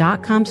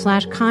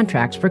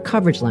ahs.com/contracts for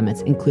coverage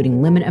limits,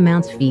 including limit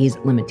amounts, fees,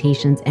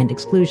 limitations, and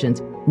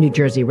exclusions. New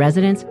Jersey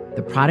residents,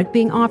 the product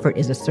being offered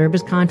is a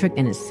service contract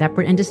and is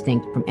separate and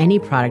distinct from any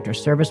product or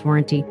service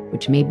warranty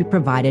which may be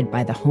provided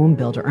by the home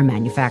builder or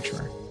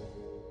manufacturer.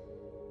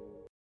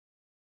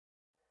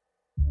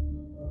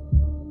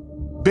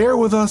 Bear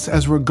with us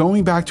as we're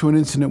going back to an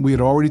incident we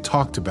had already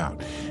talked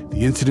about.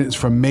 The incident is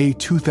from May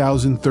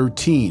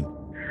 2013.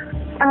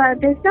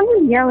 There's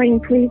someone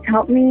yelling, please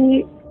help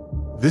me.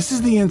 This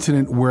is the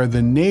incident where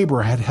the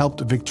neighbor had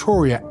helped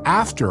Victoria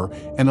after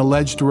an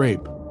alleged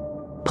rape.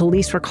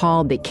 Police were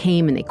called, they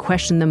came and they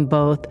questioned them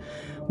both.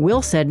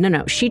 Will said,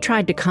 no, she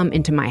tried to come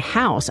into my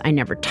house. I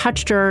never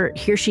touched her.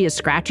 Here she is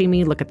scratching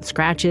me. Look at the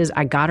scratches.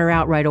 I got her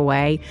out right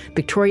away.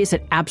 Victoria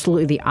said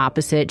absolutely the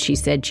opposite. She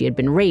said she had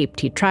been raped.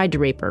 He tried to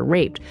rape her,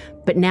 raped.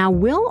 But now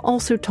Will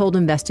also told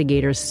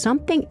investigators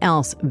something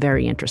else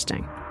very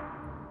interesting.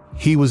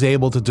 He was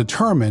able to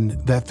determine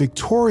that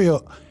Victoria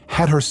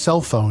had her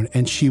cell phone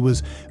and she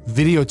was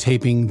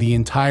videotaping the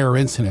entire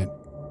incident.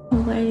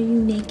 Why are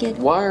you naked?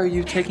 Why are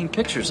you taking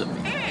pictures of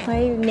me?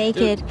 Why are you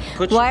naked?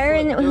 Dude,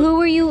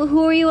 who are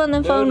you on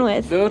the phone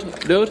with?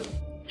 Dude.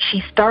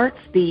 She starts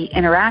the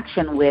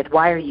interaction with,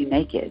 why are you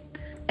naked?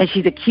 And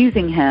she's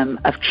accusing him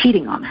of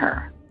cheating on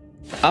her.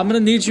 I'm gonna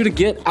need you to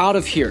get out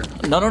of here.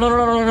 No,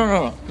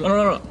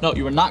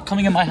 you are not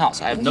coming in my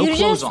house. I have no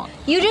clothes on.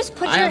 You just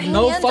put your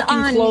hands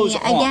on me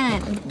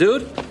again.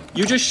 Dude,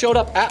 you just showed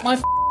up at my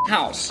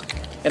house,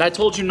 and I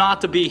told you not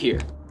to be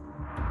here.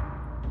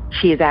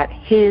 She is at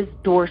his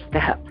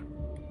doorstep.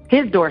 She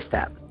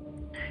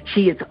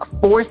is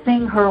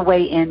forcing her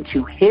way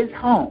into his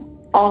home.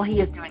 All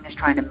he is doing is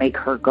trying to make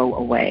her go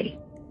away.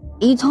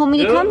 You told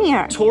me to come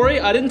here. Tori,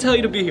 I didn't tell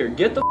you to be here.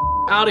 Get the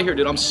out of here,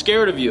 dude. I'm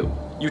scared of you.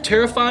 You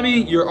terrify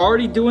me. You're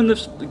already doing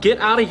this.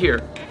 Get out of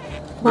here.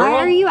 Why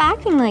are you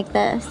acting like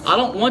this? I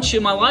don't want you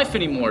in my life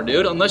anymore,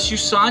 dude, unless you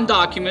sign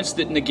documents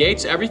that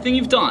negates everything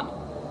you've done.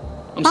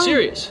 I'm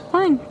serious.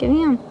 Fine, get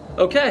me in.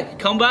 Okay,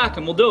 come back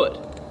and we'll do it.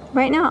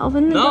 Right now,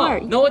 open the door.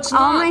 No, it's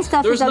not. All my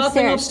stuff is upstairs. There's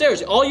nothing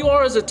upstairs. All you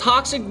are is a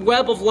toxic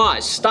web of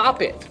lies.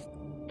 Stop it.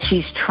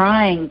 She's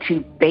trying to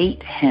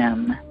bait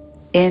him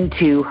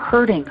into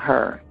hurting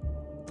her.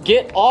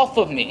 Get off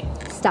of me.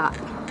 Stop.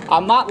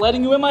 I'm not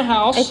letting you in my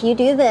house. If you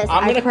do this,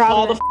 I'm going to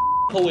call the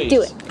police.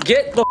 Do it.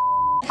 Get the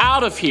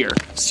out of here.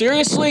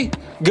 Seriously?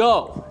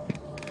 Go.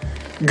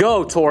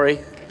 Go, Tori.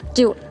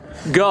 Do it.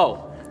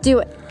 Go. Do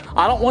it.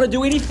 I don't want to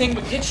do anything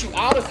but get you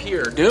out of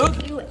here,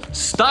 dude. Do it.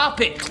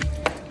 Stop it.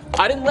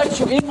 I didn't let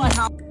you in my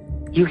house.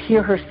 You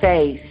hear her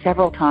say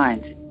several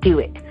times, do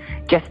it.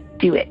 Just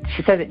do it.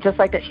 She says it just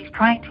like that. She's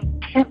trying to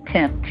tempt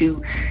him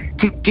to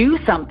do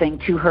something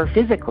to her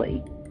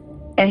physically.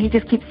 And he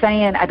just keeps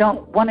saying, I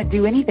don't want to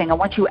do anything. I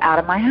want you out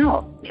of my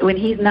house. When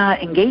he's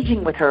not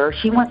engaging with her,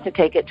 she wants to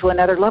take it to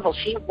another level.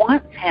 She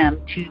wants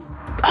him to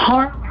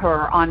harm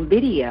her on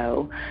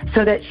video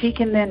so that she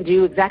can then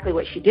do exactly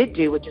what she did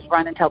do, which is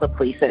run and tell the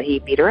police that he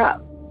beat her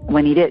up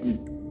when he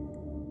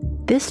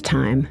didn't. This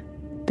time,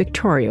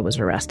 Victoria was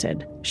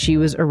arrested. She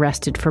was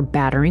arrested for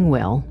battering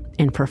Will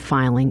and for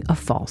filing a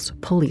false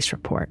police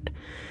report.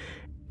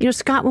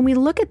 Scott, when we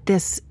look at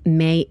this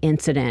May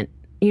incident,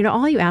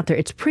 all you out there,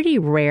 it's pretty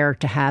rare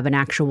to have an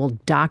actual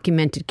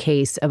documented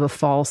case of a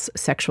false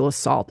sexual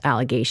assault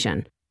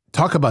allegation.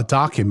 Talk about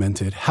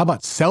documented. How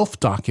about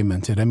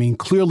self-documented? I mean,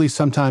 clearly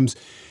sometimes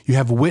you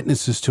have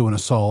witnesses to an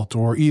assault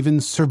or even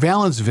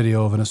surveillance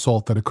video of an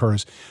assault that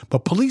occurs,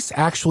 but police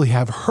actually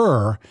have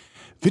her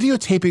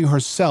videotaping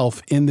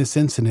herself in this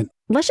incident.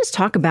 Let's just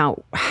talk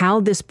about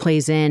how this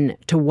plays in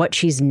to what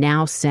she's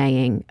now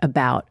saying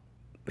about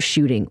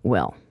shooting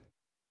Will.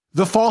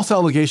 The false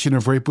allegation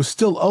of rape was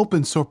still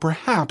open, so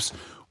perhaps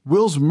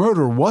Will's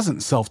murder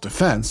wasn't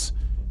self-defense.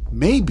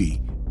 Maybe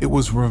it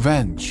was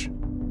revenge.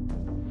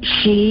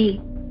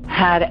 She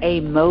had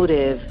a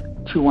motive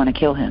to want to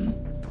kill him.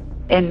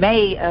 In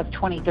May of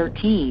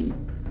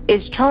 2013,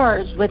 is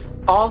charged with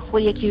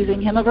falsely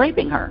accusing him of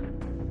raping her.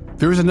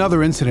 There was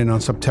another incident on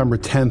September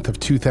 10th of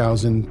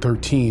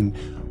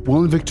 2013.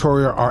 Will and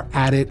Victoria are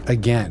at it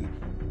again.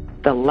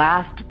 The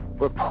last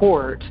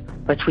report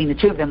between the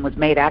two of them was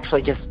made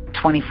actually just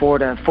 24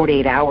 to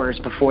 48 hours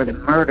before the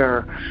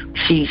murder.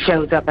 She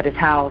shows up at his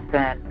house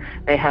and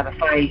they have a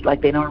fight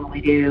like they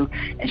normally do,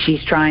 and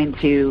she's trying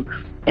to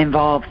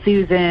involve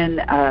Susan,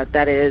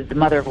 that is the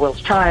mother of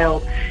Will's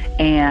child,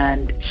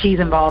 and she's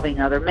involving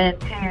other men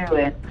too.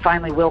 And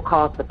finally Will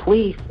calls the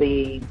police.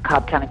 The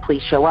Cobb County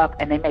police show up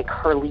and they make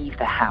her leave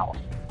the house.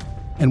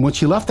 And when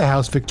she left the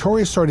house,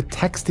 Victoria started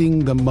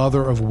texting the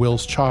mother of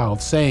Will's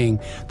child,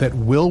 saying that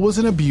Will was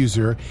an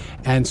abuser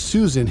and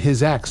Susan,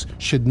 his ex,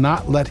 should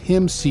not let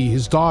him see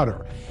his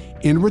daughter.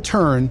 In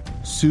return,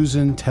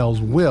 Susan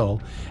tells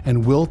Will,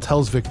 and Will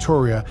tells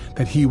Victoria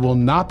that he will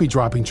not be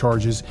dropping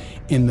charges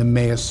in the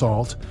May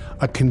assault,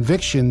 a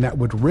conviction that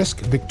would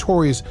risk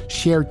Victoria's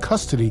shared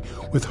custody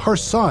with her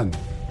son.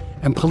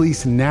 And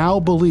police now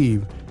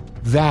believe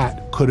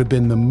that could have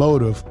been the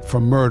motive for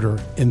murder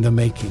in the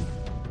making.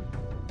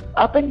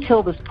 Up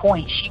until this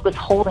point, she was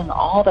holding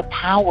all the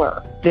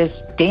power. This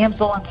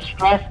damsel in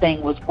distress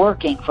thing was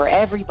working for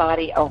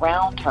everybody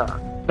around her,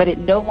 but it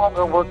no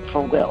longer worked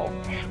for Will.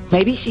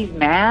 Maybe she's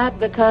mad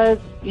because,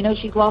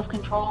 she's lost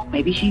control.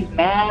 Maybe she's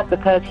mad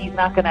because he's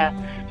not going to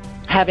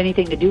have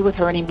anything to do with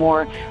her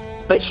anymore.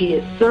 But she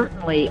is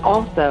certainly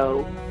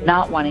also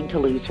not wanting to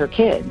lose her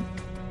kid.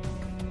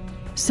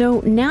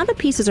 So now the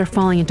pieces are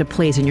falling into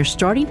place and you're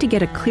starting to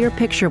get a clear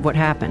picture of what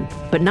happened,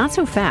 but not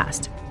so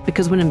fast.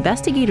 Because when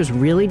investigators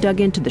really dug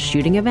into the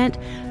shooting event,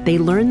 they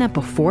learned that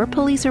before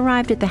police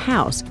arrived at the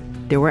house,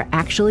 there were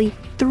actually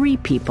 3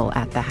 people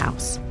at the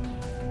house.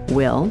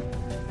 Will,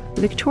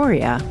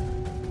 Victoria,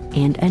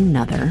 and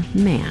another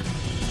man.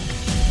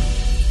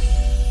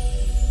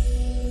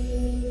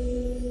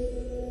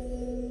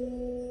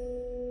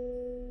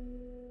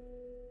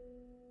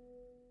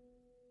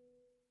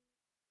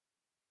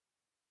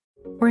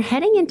 We're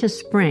heading into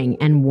spring,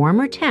 and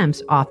warmer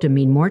temps often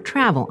mean more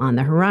travel on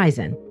the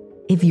horizon.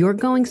 If you're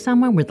going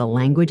somewhere where the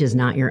language is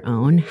not your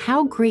own,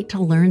 how great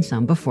to learn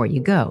some before you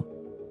go.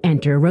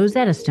 Enter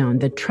Rosetta Stone,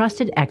 the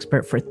trusted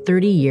expert for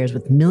 30 years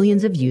with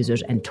millions of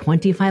users and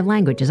 25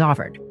 languages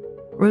offered.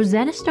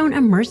 Rosetta Stone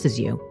immerses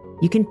you.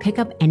 You can pick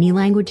up any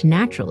language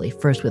naturally,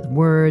 first with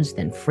words,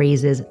 then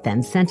phrases,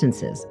 then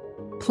sentences.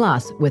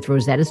 Plus, with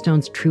Rosetta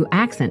Stone's True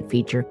Accent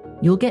feature,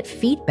 you'll get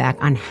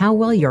feedback on how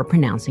well you're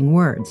pronouncing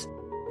words.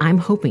 I'm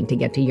hoping to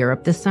get to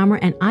Europe this summer,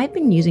 and I've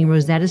been using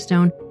Rosetta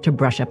Stone to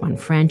brush up on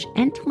French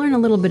and to learn a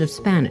little bit of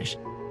Spanish.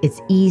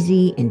 It's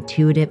easy,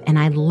 intuitive, and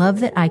I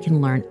love that I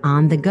can learn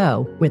on the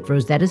go with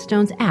Rosetta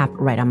Stone's app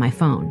right on my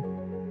phone.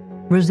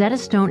 Rosetta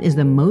Stone is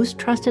the most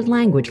trusted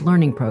language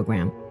learning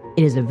program.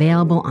 It is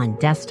available on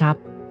desktop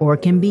or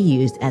can be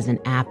used as an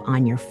app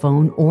on your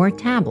phone or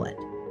tablet.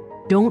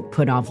 Don't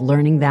put off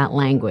learning that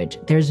language.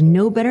 There's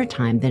no better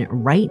time than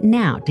right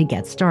now to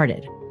get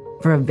started.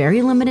 For a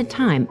very limited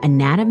time,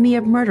 Anatomy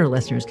of Murder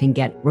listeners can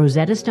get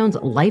Rosetta Stone's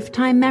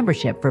lifetime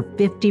membership for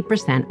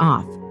 50%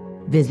 off.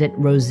 Visit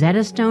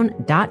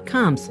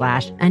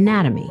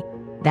rosettastone.com/anatomy.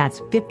 That's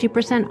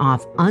 50%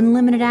 off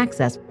unlimited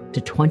access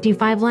to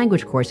 25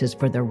 language courses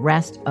for the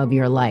rest of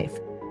your life.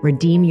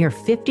 Redeem your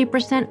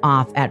 50%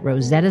 off at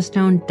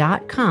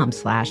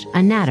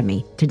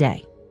rosettastone.com/anatomy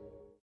today.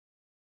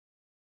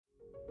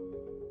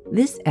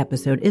 This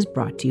episode is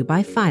brought to you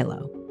by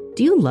Philo.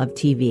 Do you love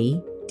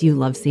TV? Do you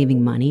love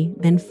saving money?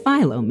 Then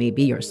Philo may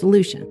be your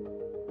solution.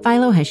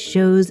 Philo has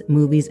shows,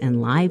 movies,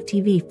 and live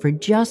TV for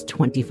just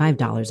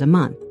 $25 a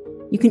month.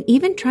 You can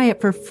even try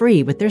it for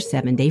free with their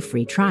 7-day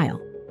free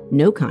trial.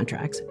 No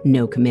contracts,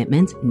 no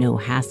commitments, no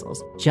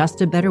hassles,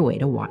 just a better way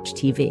to watch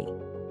TV.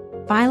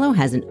 Philo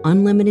has an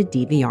unlimited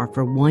DVR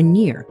for 1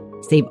 year.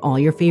 Save all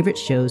your favorite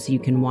shows so you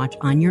can watch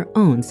on your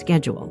own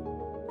schedule.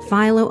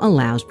 Philo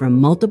allows for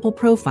multiple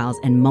profiles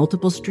and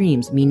multiple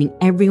streams, meaning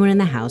everyone in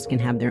the house can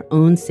have their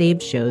own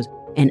saved shows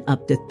and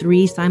up to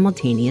 3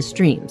 simultaneous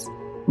streams.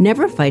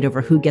 Never fight over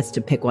who gets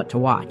to pick what to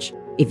watch.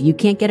 If you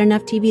can't get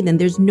enough TV, then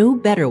there's no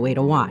better way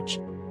to watch.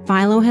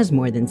 Philo has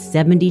more than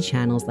 70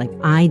 channels like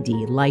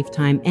ID,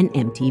 Lifetime, and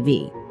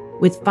MTV.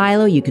 With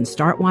Philo, you can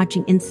start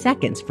watching in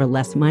seconds for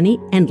less money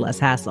and less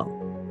hassle.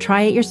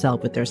 Try it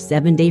yourself with their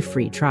 7-day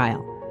free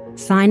trial.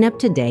 Sign up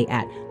today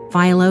at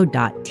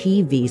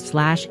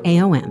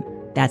philo.tv/AOM.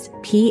 That's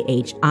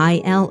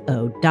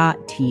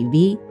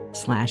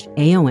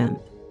philo.tv/AOM.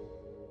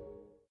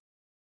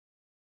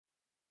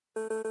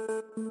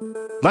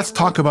 Let's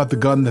talk about the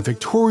gun that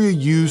Victoria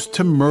used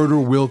to murder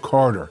Will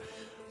Carter.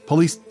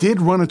 Police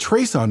did run a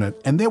trace on it,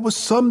 and there was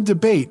some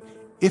debate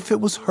if it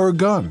was her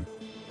gun.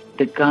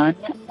 The gun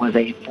was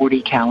a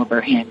 .40 caliber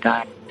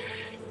handgun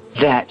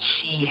that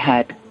she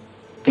had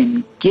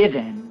been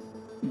given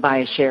by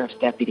a sheriff's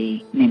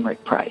deputy named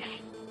Rick Price.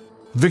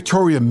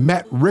 Victoria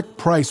met Rick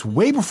Price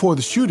way before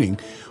the shooting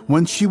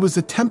when she was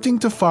attempting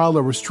to file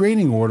a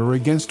restraining order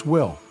against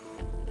Will.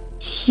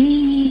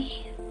 He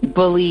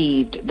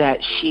believed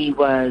that she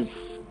was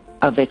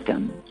a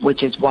victim,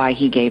 which is why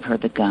he gave her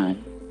the gun.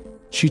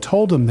 She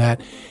told him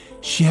that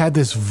she had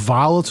this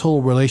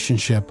volatile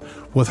relationship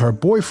with her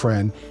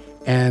boyfriend,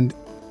 and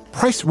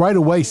Price right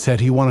away said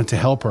he wanted to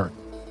help her.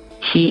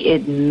 He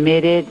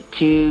admitted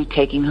to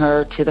taking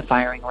her to the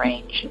firing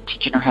range and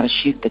teaching her how to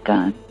shoot the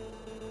gun.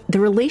 The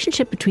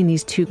relationship between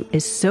these two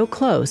is so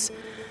close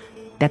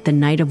that the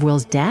night of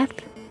Will's death,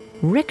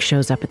 Rick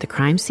shows up at the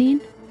crime scene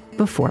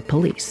before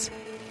police.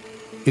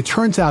 It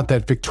turns out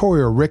that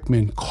Victoria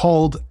Rickman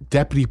called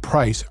Deputy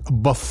Price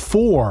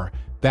before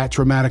that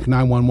dramatic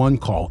 911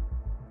 call.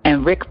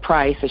 And Rick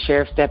Price, a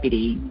sheriff's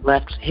deputy,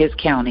 left his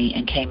county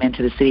and came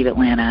into the city of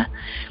Atlanta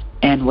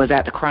and was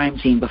at the crime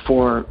scene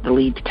before the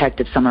lead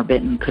detective, Summer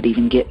Benton, could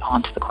even get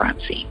onto the crime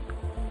scene.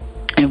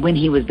 And when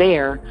he was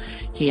there,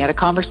 he had a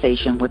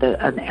conversation with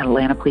an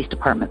Atlanta Police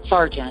Department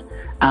sergeant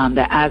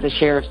that as a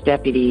sheriff's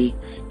deputy,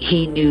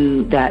 he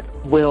knew that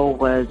Will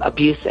was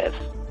abusive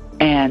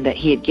and that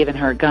he had given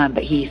her a gun.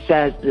 But he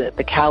says that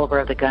the caliber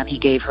of the gun he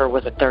gave her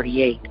was a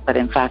 .38, but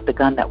in fact, the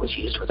gun that was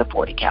used was a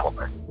 .40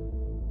 caliber.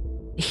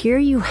 Here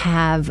you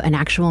have an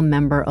actual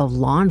member of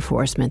law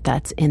enforcement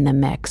that's in the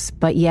mix,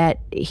 but yet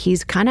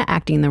he's kind of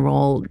acting the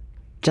role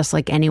just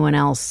like anyone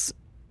else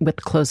with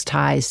close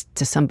ties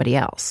to somebody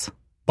else.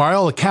 By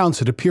all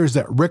accounts, it appears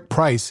that Rick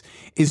Price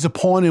is a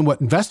pawn in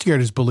what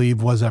investigators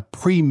believe was a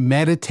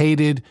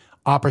premeditated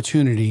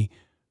opportunity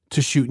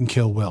to shoot and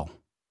kill Will.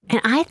 And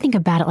I think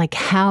about it like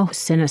how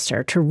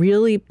sinister to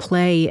really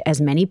play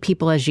as many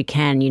people as you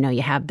can. You know,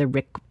 you have the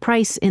Rick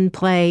Price in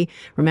play.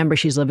 Remember,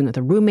 she's living with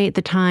a roommate at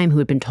the time who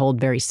had been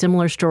told very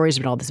similar stories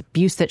about all this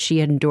abuse that she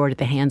had endured at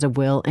the hands of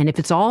Will. And if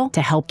it's all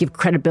to help give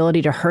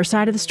credibility to her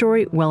side of the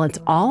story, well, it's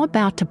all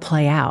about to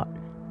play out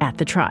at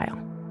the trial.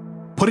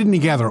 Putting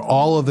together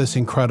all of this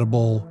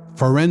incredible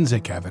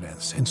forensic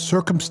evidence and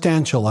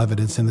circumstantial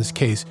evidence in this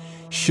case,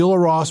 Sheila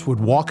Ross would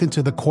walk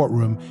into the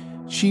courtroom.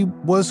 She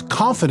was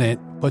confident,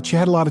 but she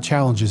had a lot of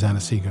challenges, Anna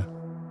Siga.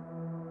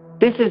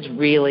 This is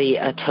really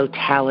a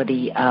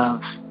totality of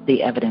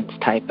the evidence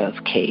type of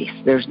case.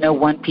 There's no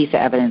one piece of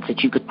evidence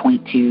that you could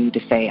point to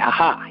say,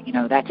 aha,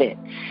 that's it.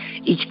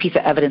 Each piece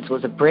of evidence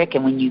was a brick,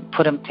 and when you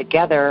put them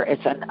together,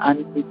 it's an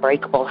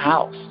unbreakable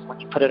house. When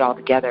you put it all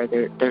together,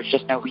 there's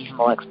just no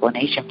reasonable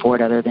explanation for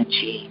it other than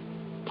she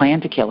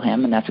planned to kill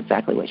him, and that's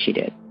exactly what she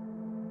did.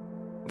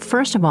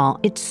 First of all,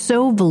 it's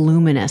so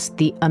voluminous,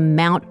 the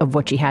amount of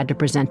what she had to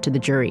present to the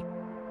jury.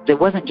 It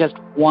wasn't just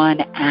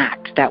one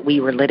act that we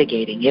were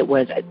litigating. It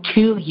was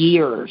 2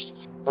 years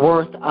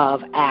worth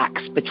of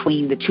acts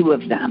between the two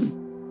of them.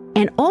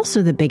 And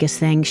also the biggest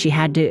thing she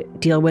had to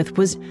deal with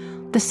was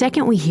the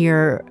second we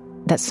hear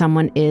that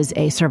someone is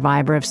a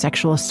survivor of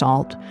sexual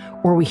assault,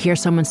 or we hear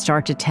someone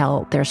start to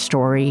tell their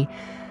story,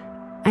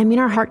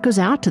 our heart goes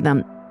out to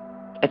them.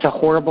 It's a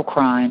horrible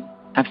crime.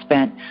 I've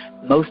spent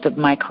most of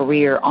my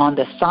career on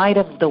the side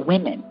of the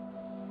women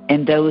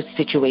in those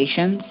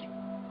situations.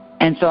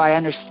 And so I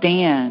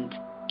understand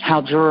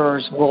how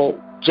jurors will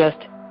just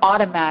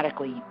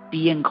automatically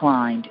be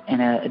inclined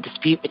in a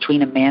dispute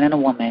between a man and a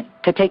woman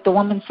to take the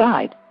woman's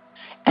side.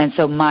 And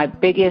so my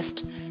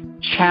biggest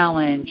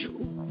challenge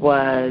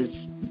was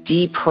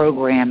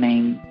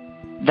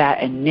deprogramming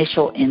that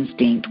initial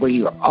instinct where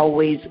you're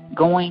always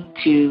going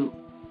to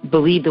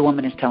believe the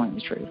woman is telling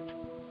the truth.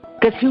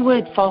 Because who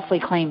would falsely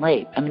claim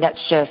rape? That's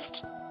just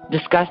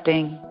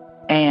disgusting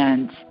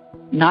and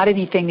not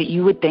anything that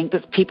you would think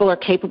that people are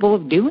capable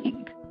of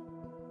doing.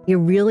 You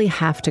really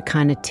have to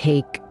kind of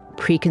take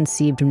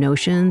preconceived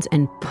notions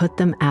and put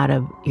them out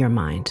of your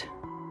mind.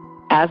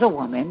 As a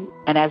woman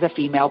and as a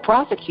female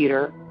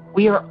prosecutor,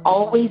 we are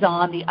always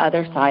on the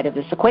other side of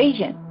this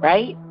equation,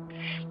 right?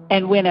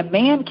 And when a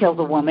man kills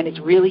a woman, it's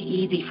really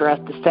easy for us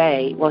to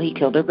say, well, he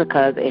killed her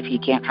because if he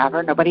can't have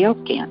her, nobody else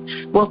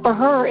can. Well, for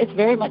her, it's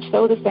very much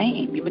so the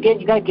same. Again,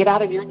 you got to get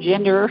out of your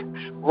gender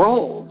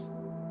roles.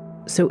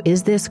 So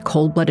is this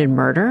cold-blooded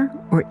murder,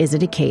 or is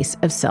it a case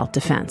of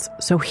self-defense?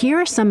 So here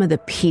are some of the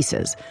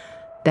pieces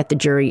that the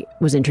jury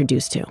was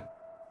introduced to.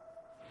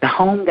 The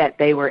home that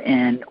they were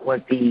in was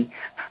the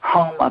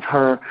home of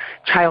her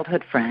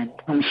childhood friend,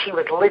 whom she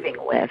was living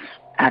with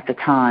at the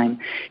time.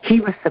 He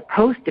was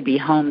supposed to be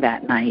home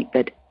that night,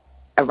 but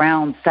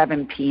around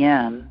 7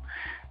 p.m.,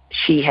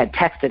 she had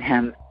texted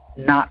him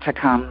not to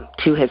come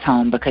to his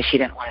home because she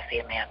didn't want to see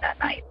a man that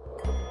night.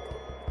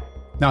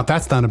 Now, if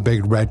that's not a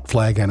big red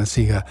flag, Anna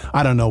Siga,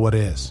 I don't know what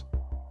is.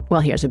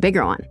 Well, here's a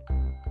bigger one.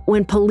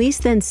 When police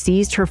then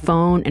seized her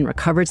phone and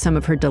recovered some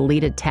of her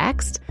deleted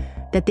text,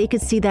 that they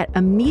could see that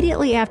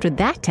immediately after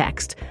that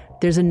text,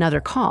 there's another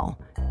call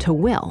to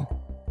Will.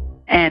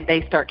 And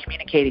they start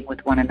communicating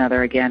with one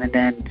another again, and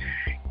then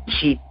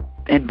she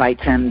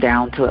invites him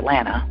down to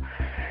Atlanta,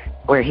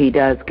 where he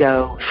does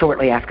go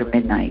shortly after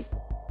midnight.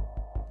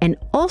 And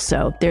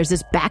also, there's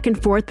this back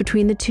and forth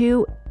between the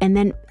two, and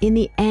then in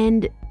the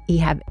end, you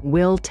have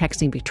Will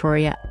texting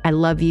Victoria, I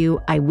love you,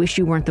 I wish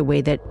you weren't the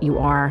way that you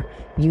are,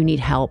 you need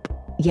help.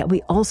 Yet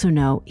we also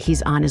know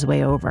he's on his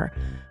way over.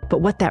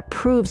 But what that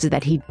proves is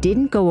that he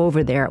didn't go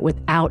over there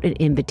without an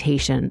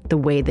invitation the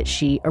way that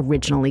she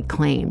originally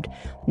claimed.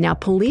 Now,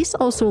 police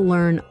also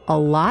learn a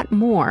lot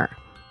more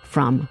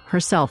from her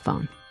cell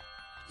phone.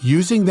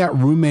 Using that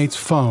roommate's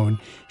phone,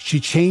 she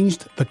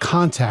changed the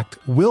contact,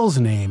 Will's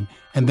name,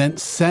 and then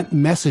sent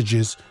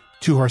messages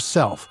to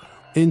herself.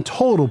 In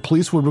total,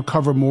 police would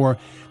recover more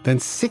than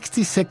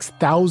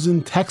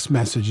 66,000 text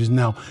messages.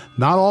 Now,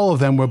 not all of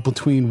them were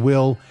between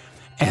Will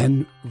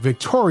and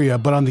Victoria,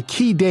 but on the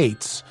key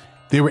dates,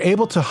 they were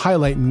able to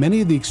highlight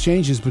many of the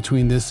exchanges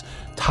between this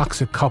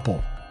toxic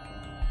couple.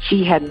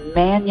 She had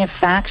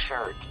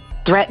manufactured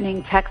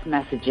threatening text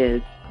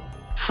messages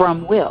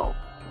from Will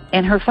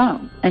in her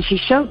phone, and she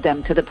showed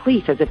them to the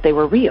police as if they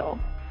were real.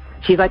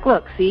 She's like,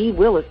 look, see,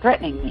 Will is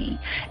threatening me.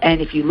 And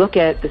if you look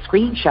at the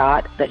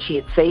screenshot that she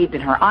had saved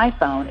in her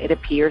iPhone, it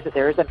appears that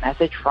there is a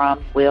message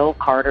from Will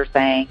Carter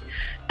saying,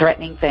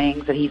 threatening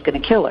things that he's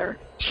going to kill her.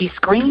 She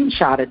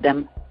screenshotted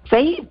them,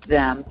 saved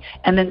them,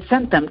 and then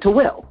sent them to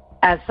Will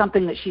as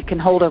something that she can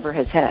hold over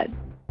his head.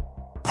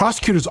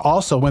 Prosecutors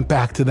also went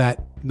back to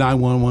that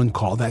 911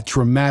 call, that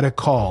dramatic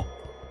call.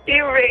 He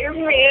raped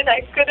me and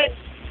I couldn't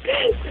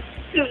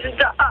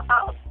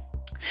stop.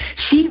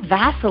 She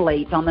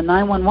vacillates on the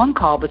 911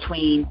 call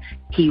between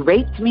he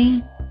raped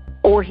me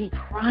or he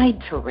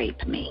tried to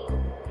rape me.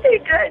 He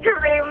tried to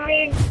rape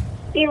me.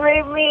 He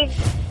raped me.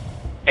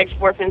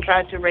 Ex-boyfriend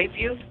tried to rape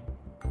you?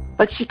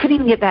 But she couldn't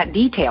even get that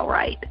detail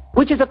right,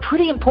 which is a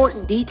pretty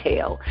important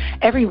detail.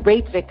 Every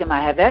rape victim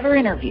I have ever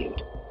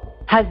interviewed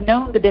has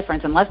known the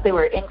difference, unless they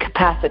were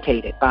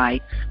incapacitated by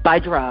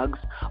drugs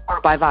or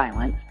by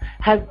violence,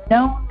 has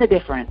known the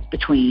difference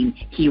between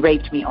he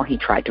raped me or he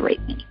tried to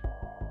rape me.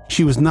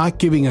 She was not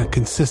giving a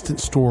consistent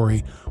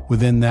story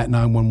within that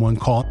 911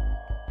 call.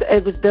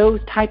 It was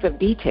those type of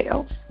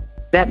details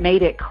that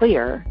made it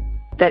clear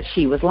that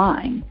she was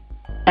lying,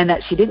 and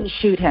that she didn't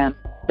shoot him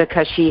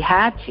because she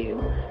had to,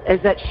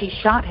 is that she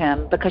shot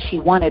him because she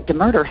wanted to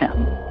murder him.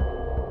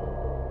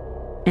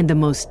 And the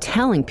most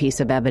telling piece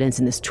of evidence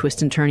in this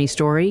twist-and-turny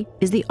story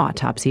is the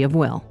autopsy of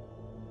Will.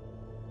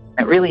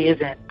 It really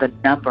isn't the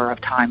number of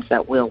times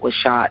that Will was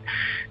shot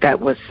that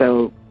was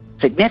so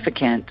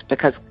significant,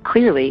 because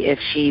clearly if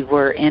she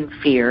were in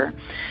fear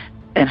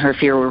and her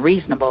fear were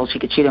reasonable, she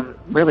could shoot him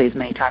really as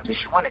many times as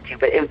she wanted to,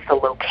 but it was the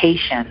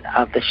location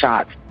of the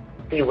shots.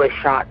 He was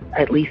shot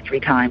at least 3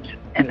 times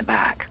in the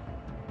back.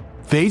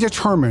 They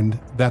determined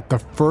that the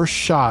first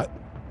shot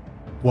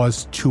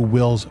was to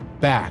Will's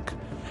back,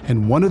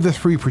 and one of the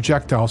 3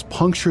 projectiles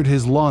punctured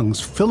his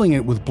lungs, filling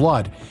it with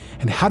blood.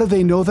 And how do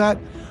they know that?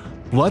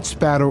 Blood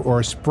spatter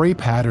or a spray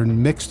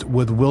pattern mixed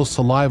with Will's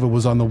saliva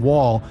was on the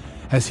wall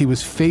as he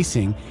was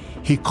facing.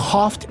 He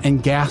coughed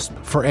and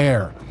gasped for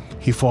air.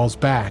 He falls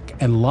back,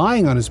 and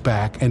lying on his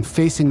back and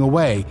facing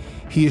away,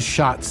 he is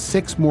shot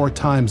 6 more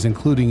times,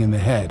 including in the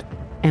head.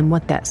 And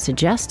what that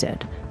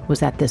suggested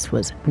was that this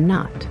was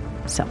not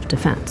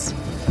self-defense.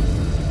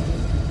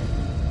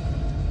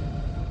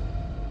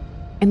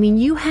 I mean,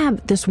 you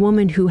have this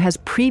woman who has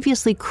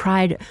previously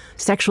cried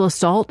sexual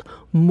assault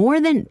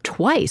more than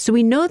twice. So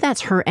we know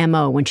that's her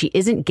MO when she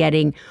isn't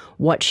getting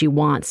what she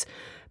wants.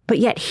 But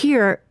yet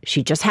here,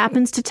 she just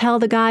happens to tell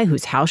the guy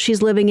whose house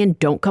she's living in,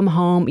 don't come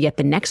home. Yet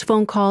the next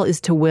phone call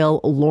is to Will,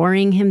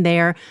 luring him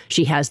there.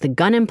 She has the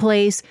gun in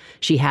place.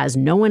 She has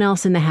no one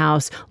else in the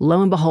house.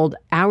 Lo and behold,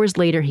 hours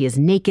later, he is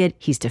naked.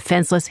 He's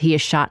defenseless. He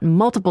is shot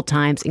multiple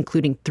times,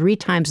 including 3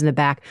 times in the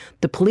back.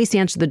 The police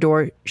answer the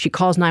door. She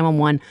calls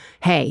 911.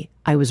 Hey,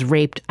 I was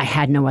raped. I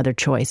had no other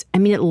choice. I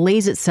mean, it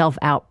lays itself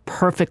out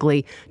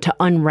perfectly to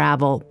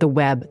unravel the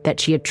web that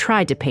she had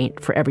tried to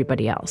paint for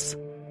everybody else.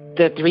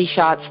 The 3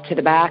 shots to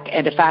the back,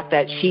 and the fact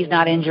that she's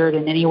not injured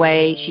in any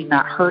way, she's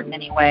not hurt in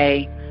any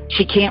way.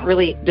 She can't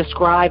really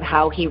describe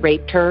how he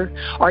raped her,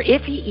 or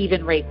if he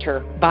even raped her,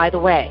 by the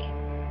way.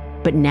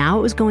 But now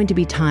it was going to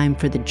be time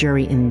for the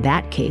jury in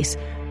that case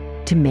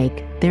to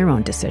make their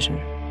own decision.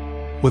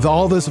 With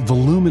all this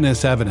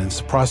voluminous evidence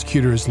the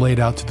prosecutors laid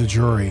out to the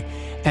jury,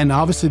 and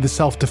obviously the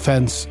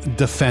self-defense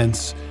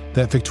defense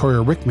that Victoria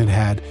Rickman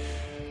had,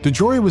 the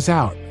jury was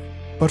out,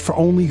 but for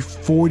only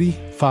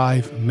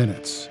 45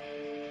 minutes.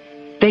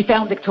 They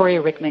found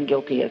Victoria Rickman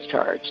guilty as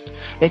charged.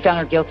 They found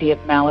her guilty of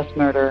malice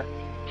murder,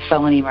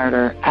 felony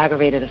murder,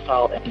 aggravated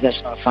assault, and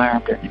possession of a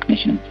firearm during the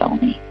commission of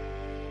felony.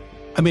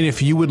 I mean, if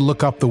you would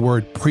look up the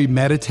word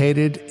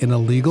premeditated in a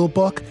legal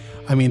book,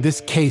 I mean,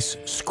 this case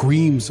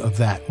screams of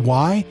that.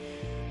 Why?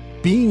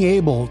 Being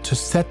able to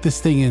set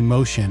this thing in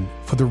motion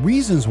for the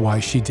reasons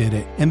why she did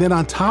it, and then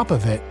on top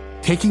of it,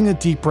 taking a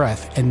deep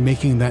breath and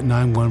making that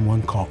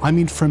 911 call. I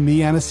mean, for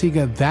me,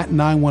 Anna-Sigga, that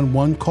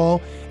 911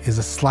 call is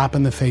a slap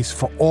in the face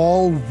for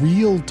all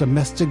real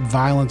domestic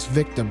violence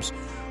victims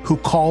who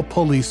call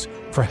police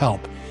for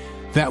help.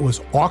 That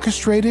was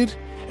orchestrated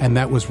and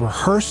that was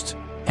rehearsed,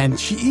 and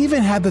she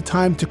even had the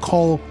time to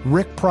call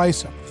Rick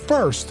Price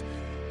first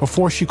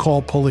before she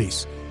called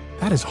police.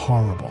 That is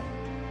horrible.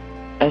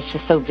 It's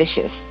just so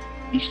vicious.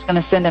 She's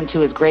going to send him to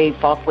his grave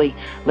falsely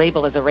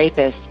labeled as a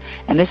rapist.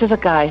 And this is a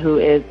guy who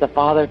is the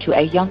father to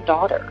a young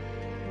daughter.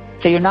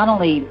 So you're not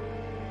only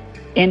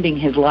ending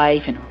his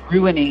life and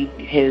ruining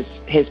his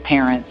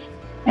parents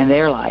and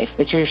their life,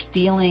 but you're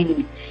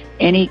stealing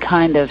any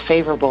kind of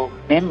favorable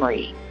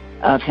memory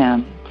of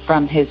him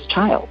from his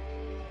child.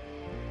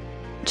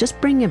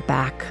 Just bring it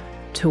back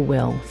to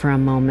Will for a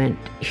moment.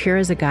 Here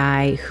is a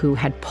guy who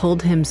had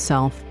pulled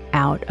himself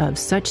out of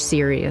such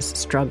serious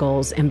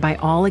struggles and by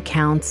all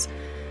accounts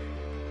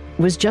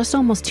was just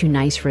almost too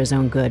nice for his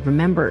own good.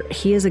 Remember,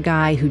 he is a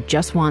guy who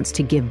just wants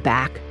to give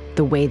back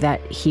the way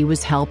that he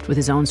was helped with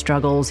his own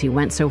struggles. He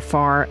went so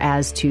far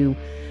as to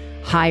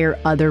hire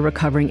other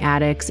recovering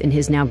addicts in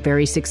his now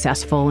very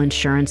successful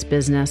insurance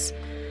business.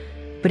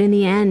 But in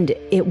the end,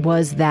 it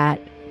was that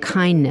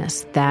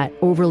kindness, that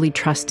overly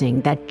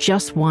trusting, that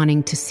just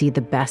wanting to see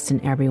the best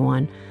in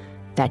everyone,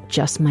 that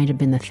just might have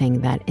been the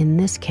thing that, in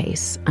this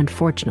case,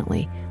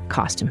 unfortunately,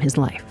 cost him his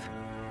life.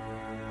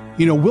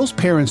 You know, Will's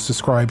parents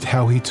described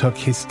how he took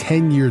his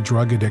 10-year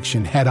drug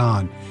addiction head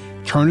on,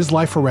 turned his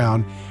life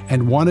around,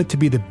 and wanted to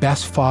be the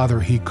best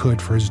father he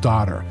could for his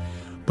daughter.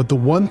 But the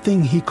one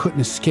thing he couldn't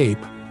escape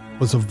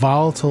was a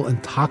volatile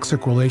and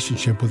toxic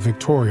relationship with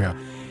Victoria,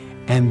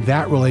 and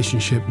that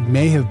relationship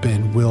may have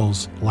been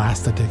Will's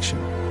last addiction.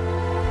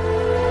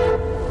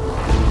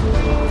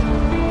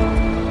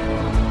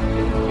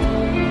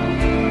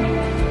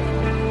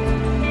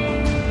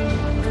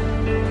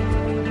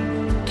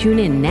 Tune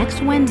in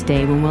next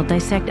Wednesday when we'll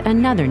dissect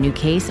another new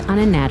case on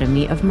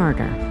Anatomy of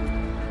Murder.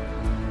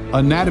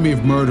 Anatomy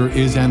of Murder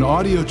is an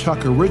Audio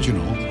Chuck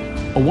original,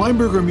 a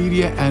Weinberger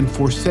Media and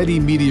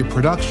Forsetti Media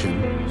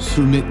production.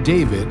 Sumit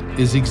David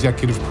is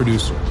executive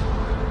producer.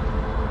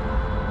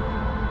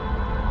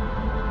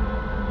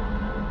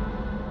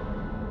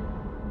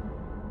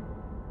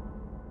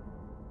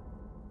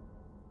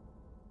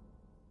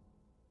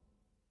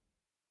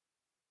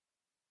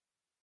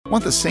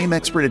 Want the same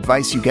expert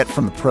advice you get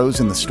from the pros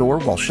in the store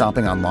while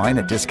shopping online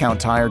at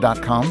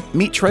DiscountTire.com?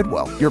 Meet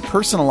Treadwell, your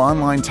personal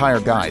online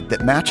tire guide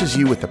that matches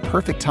you with the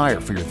perfect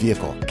tire for your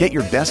vehicle. Get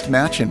your best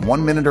match in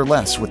 1 minute or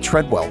less with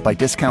Treadwell by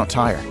Discount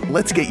Tire.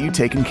 Let's get you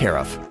taken care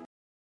of.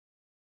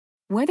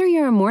 Whether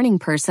you're a morning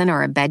person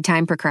or a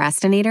bedtime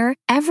procrastinator,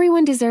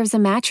 everyone deserves a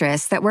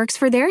mattress that works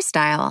for their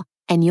style.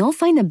 And you'll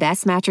find the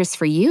best mattress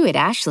for you at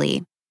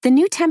Ashley. The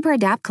new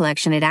Tempur-Adapt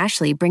collection at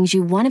Ashley brings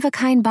you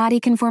one-of-a-kind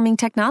body-conforming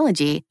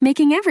technology,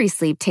 making every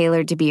sleep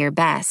tailored to be your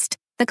best.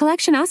 The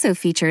collection also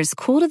features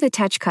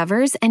cool-to-the-touch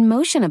covers and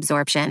motion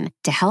absorption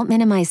to help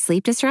minimize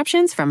sleep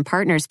disruptions from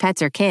partners,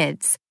 pets, or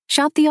kids.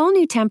 Shop the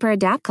all-new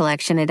Tempur-Adapt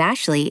collection at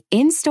Ashley,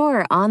 in-store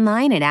or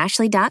online at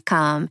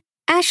ashley.com.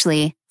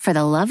 Ashley, for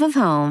the love of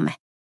home.